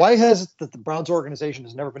 Why has it that the Browns organization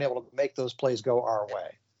has never been able to make those plays go our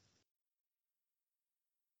way?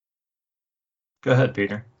 Go ahead,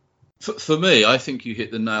 Peter. For me, I think you hit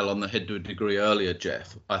the nail on the head to a degree earlier,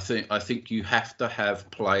 Jeff. I think you have to have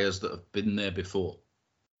players that have been there before.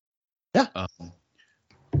 Yeah.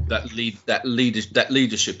 That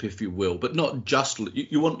leadership, if you will, but not just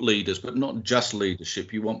you want leaders, but not just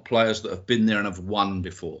leadership. You want players that have been there and have won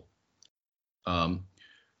before,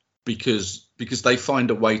 because they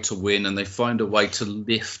find a way to win and they find a way to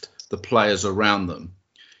lift the players around them.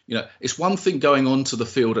 It's one thing going onto the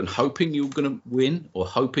field and hoping you're going to win or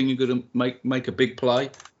hoping you're going to make a big play.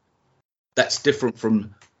 That's different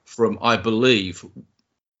from I believe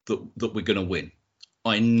that we're going to win.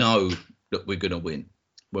 I know that we're going to win.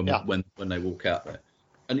 When they walk out there,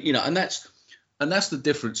 and that's the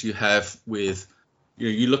difference you have with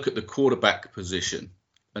you look at the quarterback position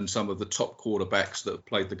and some of the top quarterbacks that have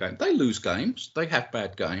played the game. They lose games, they have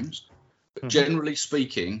bad games, but generally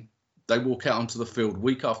speaking, they walk out onto the field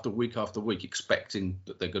week after week after week expecting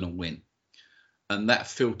that they're going to win, and that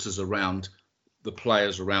filters around the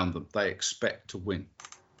players around them. They expect to win,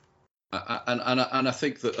 and I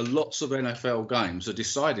think that lots of NFL games are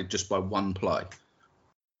decided just by one play.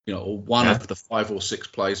 Or one of the 5 or 6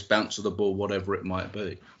 plays, bounce of the ball, whatever it might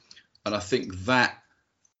be. And I think that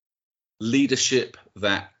leadership,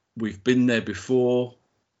 that we've been there before,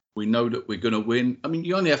 we know that we're going to win. I mean,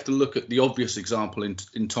 you only have to look at the obvious example in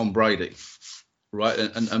Tom Brady, right?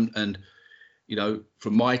 And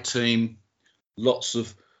from my team, lots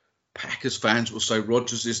of Packers fans will say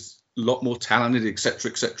Rodgers is a lot more talented, et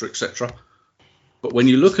cetera, et cetera, et cetera. But when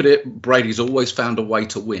you look at it, Brady's always found a way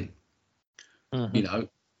to win.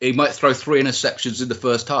 He might throw 3 interceptions in the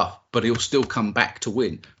first half, but he'll still come back to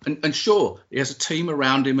win. And sure, he has a team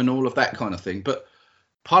around him and all of that kind of thing. But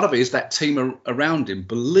part of it is that team around him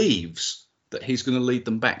believes that he's going to lead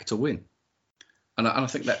them back to win. And I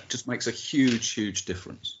think that just makes a huge, huge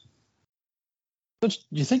difference. Do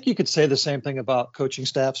you think you could say the same thing about coaching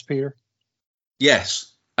staffs, Peter?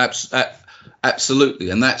 Yes, absolutely.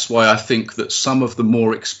 And that's why I think that some of the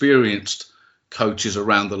more experienced coaches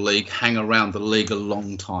around the league hang around the league a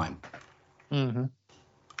long time.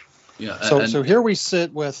 Yeah. So here we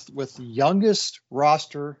sit with the youngest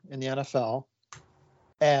roster in the NFL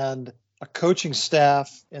and a coaching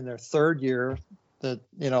staff in their third year that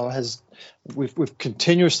we've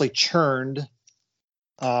continuously churned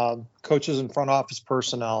coaches and front office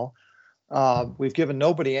personnel. We've given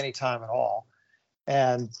nobody any time at all,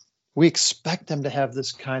 and we expect them to have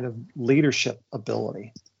this kind of leadership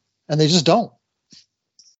ability, and they just don't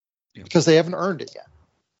because they haven't earned it yet.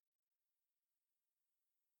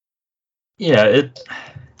 Yeah,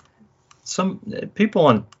 some people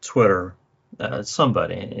on Twitter,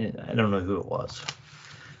 somebody, I don't know who it was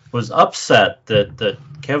upset that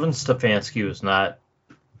Kevin Stefanski was not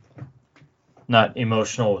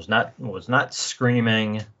emotional, was not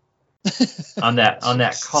screaming on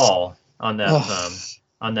that call on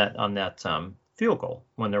that field goal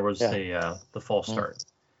when there was the false start.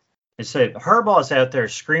 They say Harbaugh's out there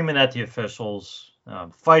screaming at the officials,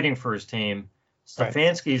 fighting for his team.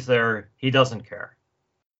 Stefanski's there, he doesn't care.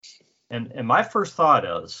 And my first thought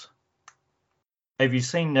is, have you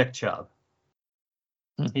seen Nick Chubb?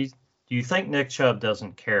 Do you think Nick Chubb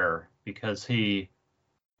doesn't care because he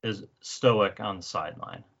is stoic on the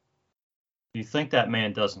sideline? Do you think that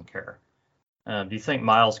man doesn't care? Do you think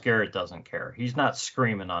Myles Garrett doesn't care? He's not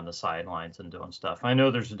screaming on the sidelines and doing stuff. I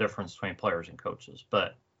know there's a difference between players and coaches,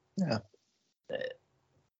 but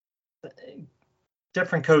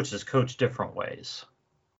different coaches coach different ways.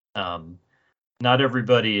 Not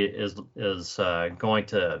everybody is going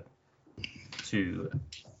to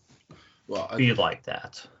be like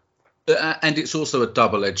that. And it's also a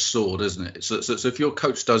double-edged sword, isn't it? So if your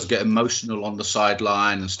coach does get emotional on the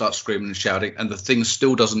sideline and start screaming and shouting, and the thing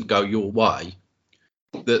still doesn't go your way,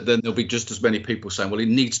 then there'll be just as many people saying, "Well, he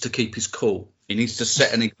needs to keep his cool. He needs to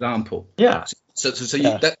set an example." Yeah.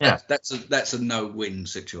 That's a no-win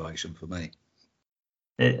situation for me.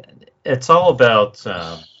 It's all about.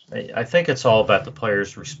 I think it's all about the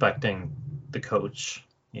players respecting the coach,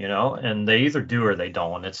 and they either do or they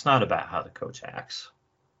don't. And it's not about how the coach acts.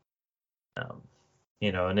 And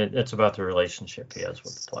it's about the relationship he has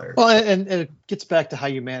with the players. Well, and it gets back to how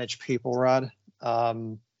you manage people, Rod,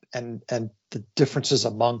 and the differences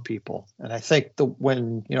among people. And I think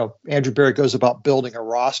when Andrew Berry goes about building a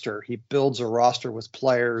roster, he builds a roster with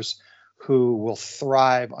players who will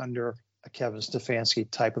thrive under a Kevin Stefanski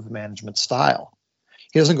type of management style.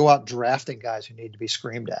 He doesn't go out drafting guys who need to be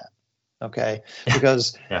screamed at. Okay,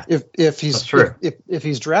 because if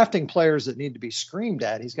he's drafting players that need to be screamed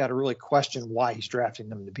at, he's got to really question why he's drafting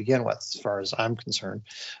them to begin with, as far as I'm concerned.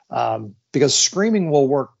 Because screaming will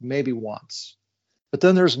work maybe once, but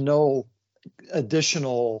then there's no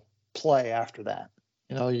additional play after that.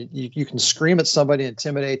 You can scream at somebody,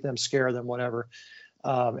 intimidate them, scare them, whatever,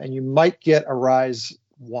 and you might get a rise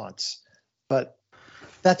once, but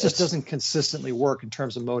that just doesn't consistently work in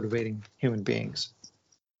terms of motivating human beings.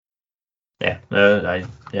 Yeah, I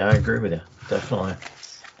agree with you. Definitely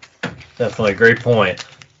a great point.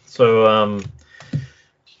 So,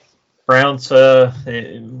 Browns, we'll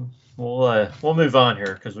move on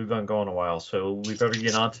here because we've been going a while. So we better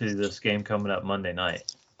get on to this game coming up Monday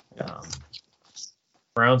night.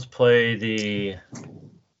 Browns play the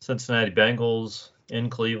Cincinnati Bengals in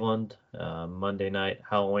Cleveland Monday night,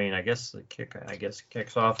 Halloween. I guess it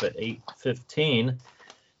kicks off at 8:15.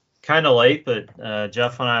 Kind of late, but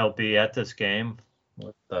Jeff and I will be at this game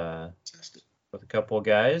with a couple of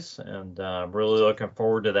guys, and I'm really looking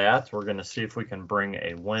forward to that. We're going to see if we can bring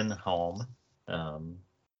a win home.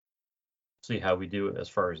 See how we do as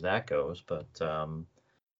far as that goes, but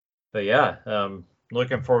yeah,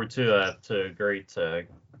 looking forward to a great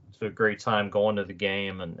time going to the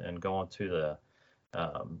game and going to the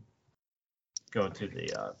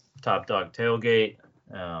Top Dog tailgate.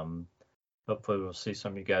 Hopefully we'll see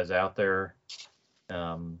some of you guys out there.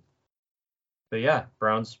 But yeah,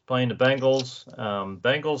 Browns playing the Bengals.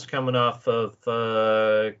 Bengals coming off of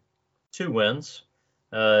 2 wins.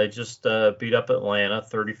 Just beat up Atlanta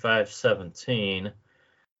 35-17.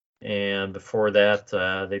 And before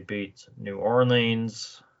that, they beat New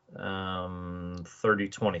Orleans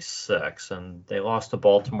 30-26. And they lost to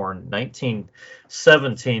Baltimore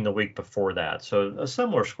 19-17 the week before that. So a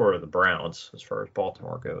similar score to the Browns as far as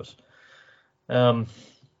Baltimore goes.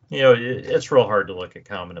 It's real hard to look at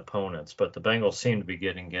common opponents, but the Bengals seem to be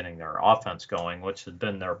getting their offense going, which had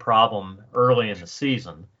been their problem early in the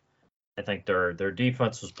season. I think their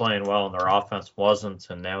defense was playing well and their offense wasn't,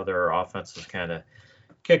 and now their offense has kind of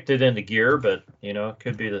kicked it into gear. But it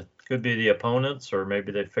could be the opponents, or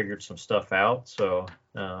maybe they figured some stuff out. So,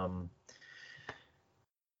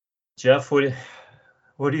 Jeff, what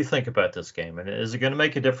do you think about this game? And is it going to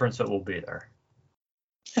make a difference that we'll be there?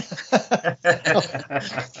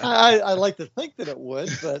 I like to think that it would,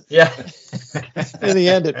 but yeah, in the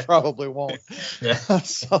end, it probably won't. yeah.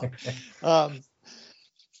 So,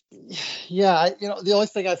 yeah, the only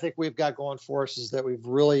thing I think we've got going for us is that we've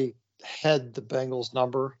really had the Bengals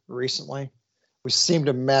number recently. We seem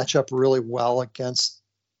to match up really well against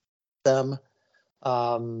them.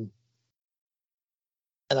 And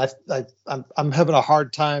I'm having a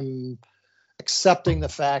hard time accepting the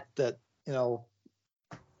fact that,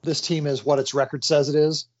 this team is what its record says it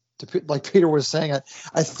is. Like Peter was saying,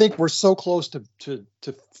 I think we're so close to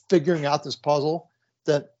figuring out this puzzle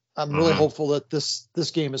that I'm really hopeful that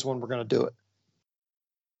this game is when we're going to do it.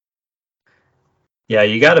 Yeah,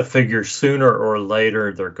 you got to figure sooner or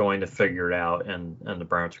later they're going to figure it out, and the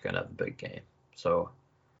Browns are going to have a big game. So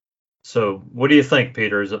what do you think,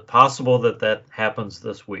 Peter? Is it possible that happens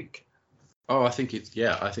this week? Oh, I think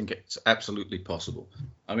it's absolutely possible.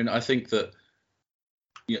 I mean, I think that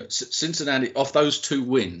Cincinnati, off those 2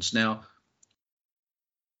 wins, now,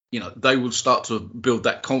 they will start to build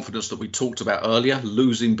that confidence that we talked about earlier.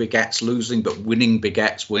 Losing begats losing, but winning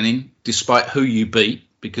begats winning, despite who you beat,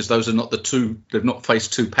 because those are not the two. They've not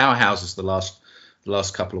faced 2 powerhouses the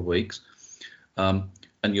last couple of weeks. And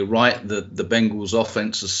you're right, the Bengals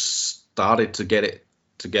offense has started to get it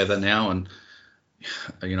together now, and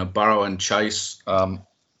Burrow and Chase,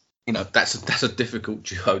 that's a difficult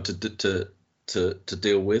duo to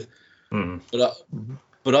deal with.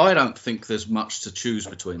 But I don't think there's much to choose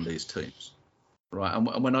between these teams, right?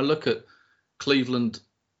 And when I look at Cleveland,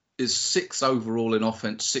 is 6th overall in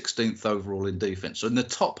offense, 16th overall in defense. So in the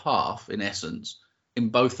top half, in essence, in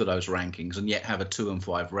both of those rankings, and yet have a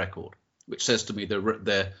 2-5 record, which says to me they're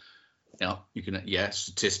you can,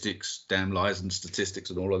 statistics, damn lies and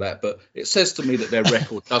statistics and all of that, but it says to me that their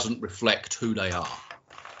record doesn't reflect who they are.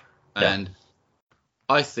 Yeah. And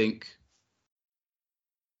I think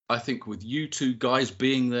with you 2 guys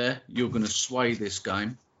being there, you're going to sway this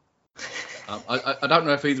game. I don't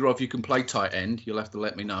know if either of you can play tight end. You'll have to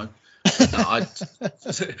let me know.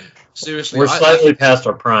 Seriously, we're slightly past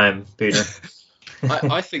our prime, Peter.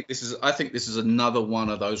 I think this is another one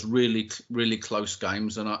of those really, really close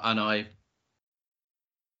games, and I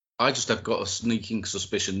just have got a sneaking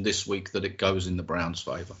suspicion this week that it goes in the Browns'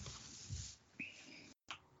 favor.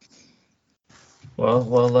 Well,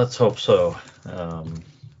 let's hope so.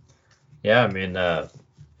 Yeah, I mean,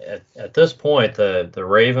 at this point, the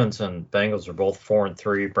Ravens and Bengals are both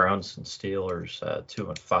 4-3. Browns and Steelers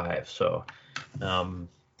 2-5. So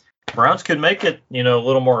Browns could make it, a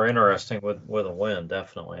little more interesting with a win.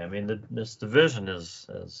 Definitely. I mean, this division is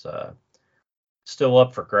still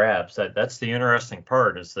up for grabs. That's the interesting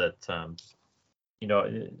part, is that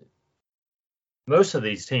most of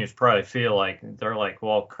these teams probably feel like they're like,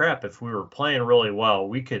 well, crap, if we were playing really well,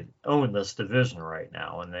 we could own this division right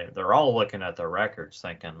now. And they're all looking at their records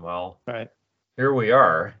thinking, well, right, here we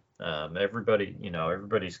are.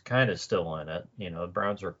 Everybody's kind of still in it. The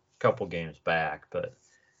Browns are a couple games back, but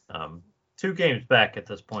 2 games back at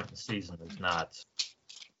this point in the season is not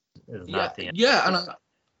the end. Yeah, and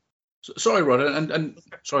sorry, Rod, and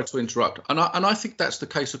sorry to interrupt. And I think that's the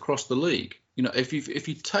case across the league. If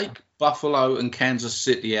you take Buffalo and Kansas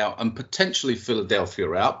City out and potentially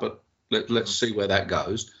Philadelphia out, but let's see where that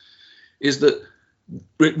goes, is that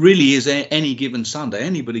it really is any given Sunday.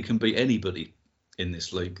 Anybody can beat anybody in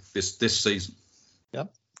this league this season.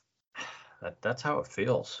 Yep. That's how it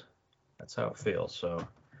feels. So,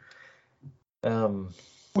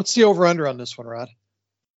 what's the over/under on this one, Rod?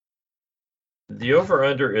 The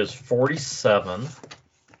over/under is 47.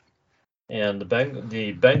 And the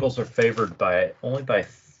Bengals are favored only by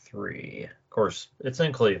 3. Of course, it's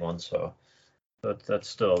in Cleveland, so that's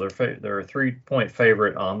still they're a 3-point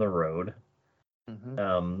favorite on the road.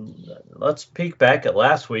 Let's peek back at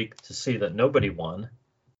last week to see that nobody won.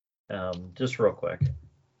 Just real quick.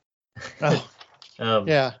 Oh.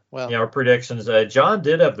 Yeah. Well. Yeah, our predictions. John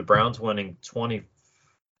did have the Browns winning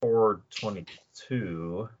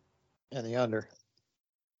 24-22. And the under.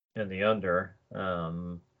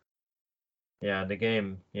 Yeah, the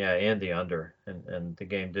game, and the under, and the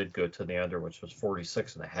game did go to the under, which was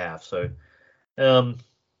 46.5. So,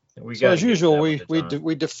 as usual, we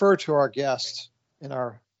defer to our guests in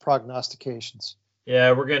our prognostications.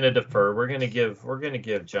 Yeah, we're going to defer. We're going to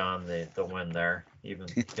give John the win there, even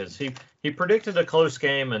because he predicted a close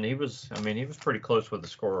game, and he was pretty close with the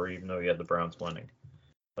score, even though he had the Browns winning.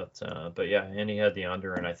 But yeah, and he had the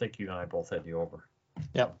under, and I think you and I both had the over.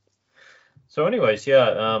 Yep. So, anyways,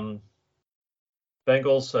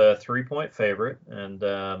 Bengals 3-point favorite, and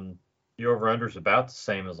the over/under is about the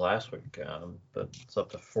same as last week, but it's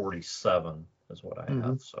up to 47 is what I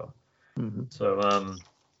have. So,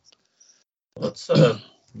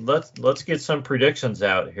 let's get some predictions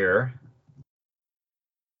out here.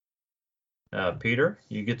 Peter,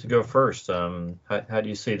 you get to go first. How do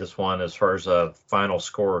you see this one as far as a final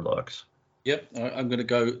score looks? Yep, I'm going to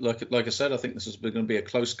go, like I said, I think this is going to be a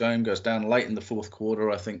close game, goes down late in the fourth quarter.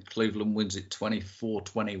 I think Cleveland wins it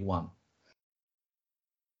 24-21.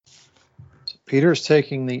 Peter's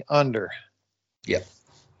taking the under. Yep.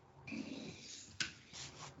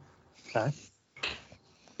 Okay.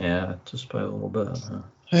 Yeah, just by a little bit, huh?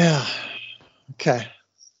 Yeah. Okay.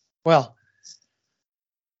 Well,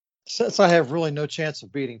 since I have really no chance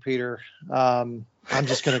of beating Peter, I'm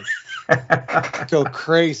just going to go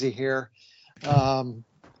crazy here. I'm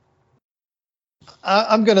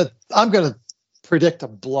gonna predict a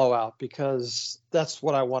blowout because that's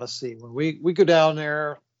what I want to see when we go down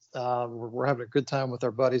there. We're having a good time with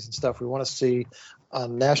our buddies and stuff. We want to see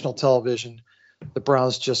on national television the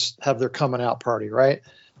Browns just have their coming out party, right?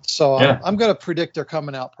 So I'm going to predict their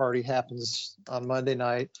coming out party happens on Monday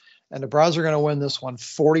night, and the Browns are going to win this one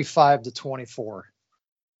 45-24.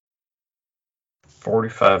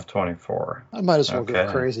 45-24. I might as well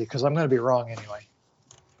go crazy because I'm going to be wrong anyway.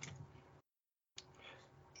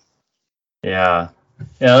 Yeah.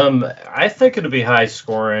 I think it'll be high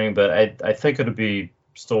scoring, but I think it'll be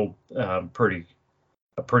still a pretty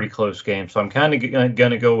close game. So I'm kind of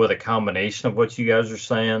going to go with a combination of what you guys are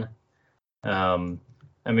saying. I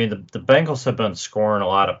mean, the Bengals have been scoring a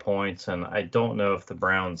lot of points, and I don't know if the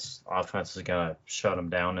Browns offense is going to shut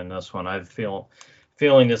them down in this one. I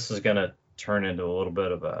feeling this is going to turn into a little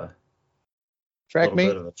bit of a track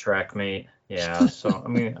meet. Yeah. So I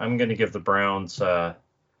mean, I'm going to give the Browns a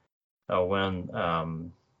win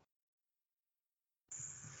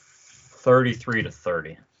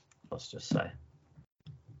 33-30. Let's just say.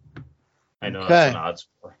 I know that's an odd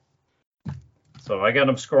score. So I got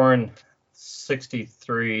them scoring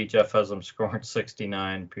 63. Jeff has them scoring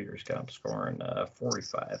 69. Peter's got them scoring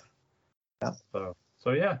 45. Yeah.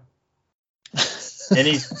 So yeah.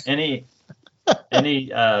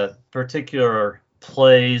 Any particular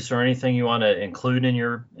plays or anything you want to include in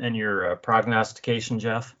your prognostication,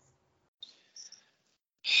 Jeff?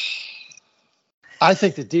 I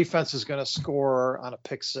think the defense is going to score on a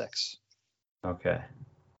pick six. Okay.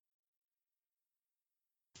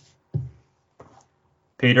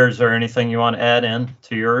 Peter, is there anything you want to add in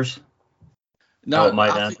to yours? No, it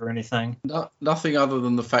might end or anything. Nothing other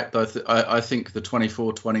than the fact that I think the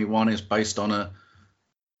 24-21 is based on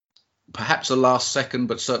perhaps a last second,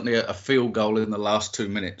 but certainly a field goal in the last 2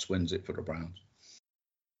 minutes wins it for the Browns.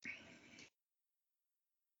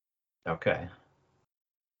 Okay.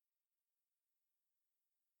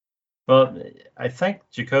 Well, I think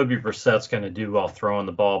Jacoby Brissett's going to do well throwing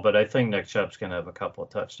the ball, but I think Nick Chubb's going to have a couple of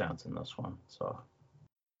touchdowns in this one. So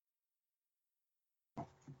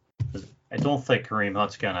I don't think Kareem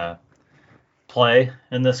Hunt's going to play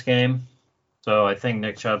in this game. So I think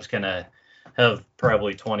Nick Chubb's going to have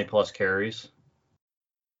probably 20-plus carries.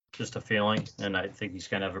 Just a feeling. And I think he's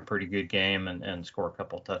going to have a pretty good game and score a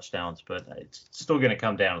couple of touchdowns. But it's still going to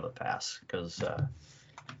come down to the pass because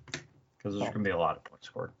there's going to be a lot of points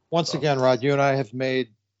scored. Once again, Rod, you and I have made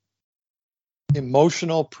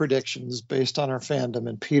emotional predictions based on our fandom,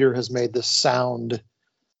 and Peter has made the sound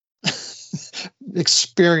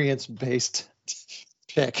experience-based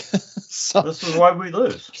pick. So this is why we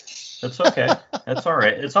lose. That's okay. That's all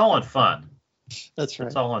right. It's all in fun. That's right.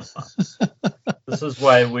 It's all in fun. This is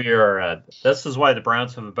why we are. This is why the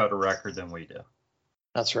Browns have a better record than we do.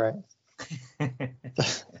 That's right.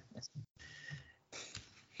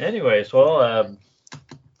 Anyways, well,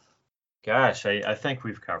 gosh, I think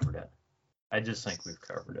we've covered it. I just think we've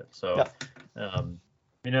covered it. So,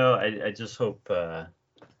 I just hope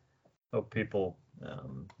people,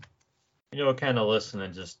 kind of listen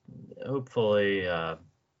and just hopefully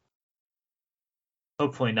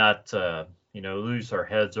not, lose their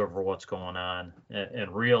heads over what's going on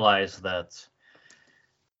and realize that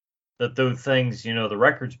those things, the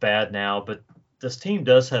record's bad now, but this team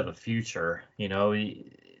does have a future.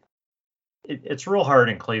 It's real hard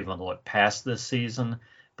in Cleveland to look past this season,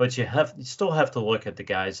 but you still have to look at the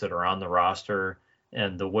guys that are on the roster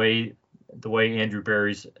and the way Andrew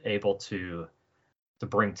Berry's able to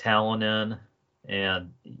bring talent in.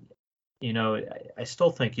 And, I still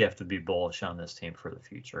think you have to be bullish on this team for the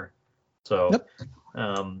future. So,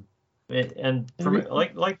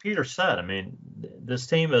 like Peter said, I mean, this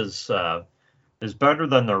team is better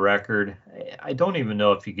than the record. I don't even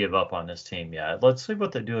know if you give up on this team yet. Let's see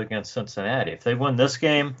what they do against Cincinnati. If they win this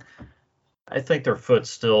game, I think their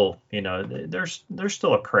foot's still, there's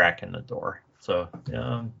still a crack in the door. So,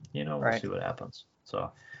 we'll see what happens.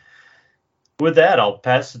 So, With that, I'll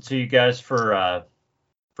pass it to you guys for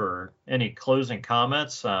any closing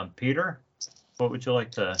comments. Peter, what would you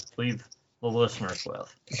like to leave the listeners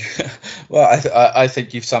with? Well, I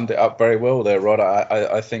think you've summed it up very well there, Rod.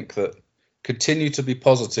 I think that continue to be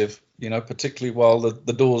positive, particularly while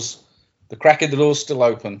the crack in the door's still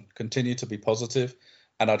open. Continue to be positive.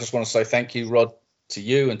 And I just want to say thank you, Rod, to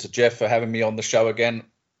you and to Jeff for having me on the show again.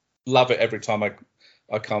 Love it every time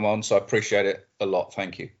I come on, so I appreciate it a lot.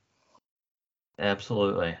 Thank you.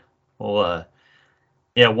 Absolutely. Well,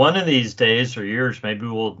 yeah, one of these days or years, maybe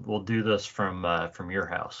we'll do this from your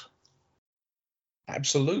house.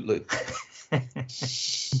 Absolutely.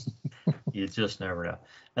 You just never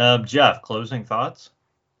know. Jeff, closing thoughts?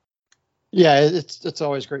 Yeah, it's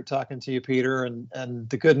always great talking to you, Peter. And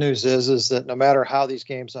the good news is that no matter how these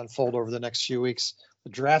games unfold over the next few weeks, the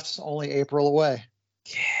draft's only April away.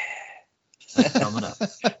 Yeah. That's coming up.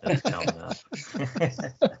 That's coming up.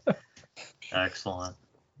 Excellent.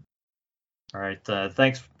 All right.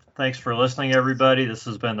 Thanks for listening, everybody. This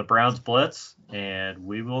has been the Browns Blitz, and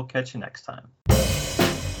we will catch you next time.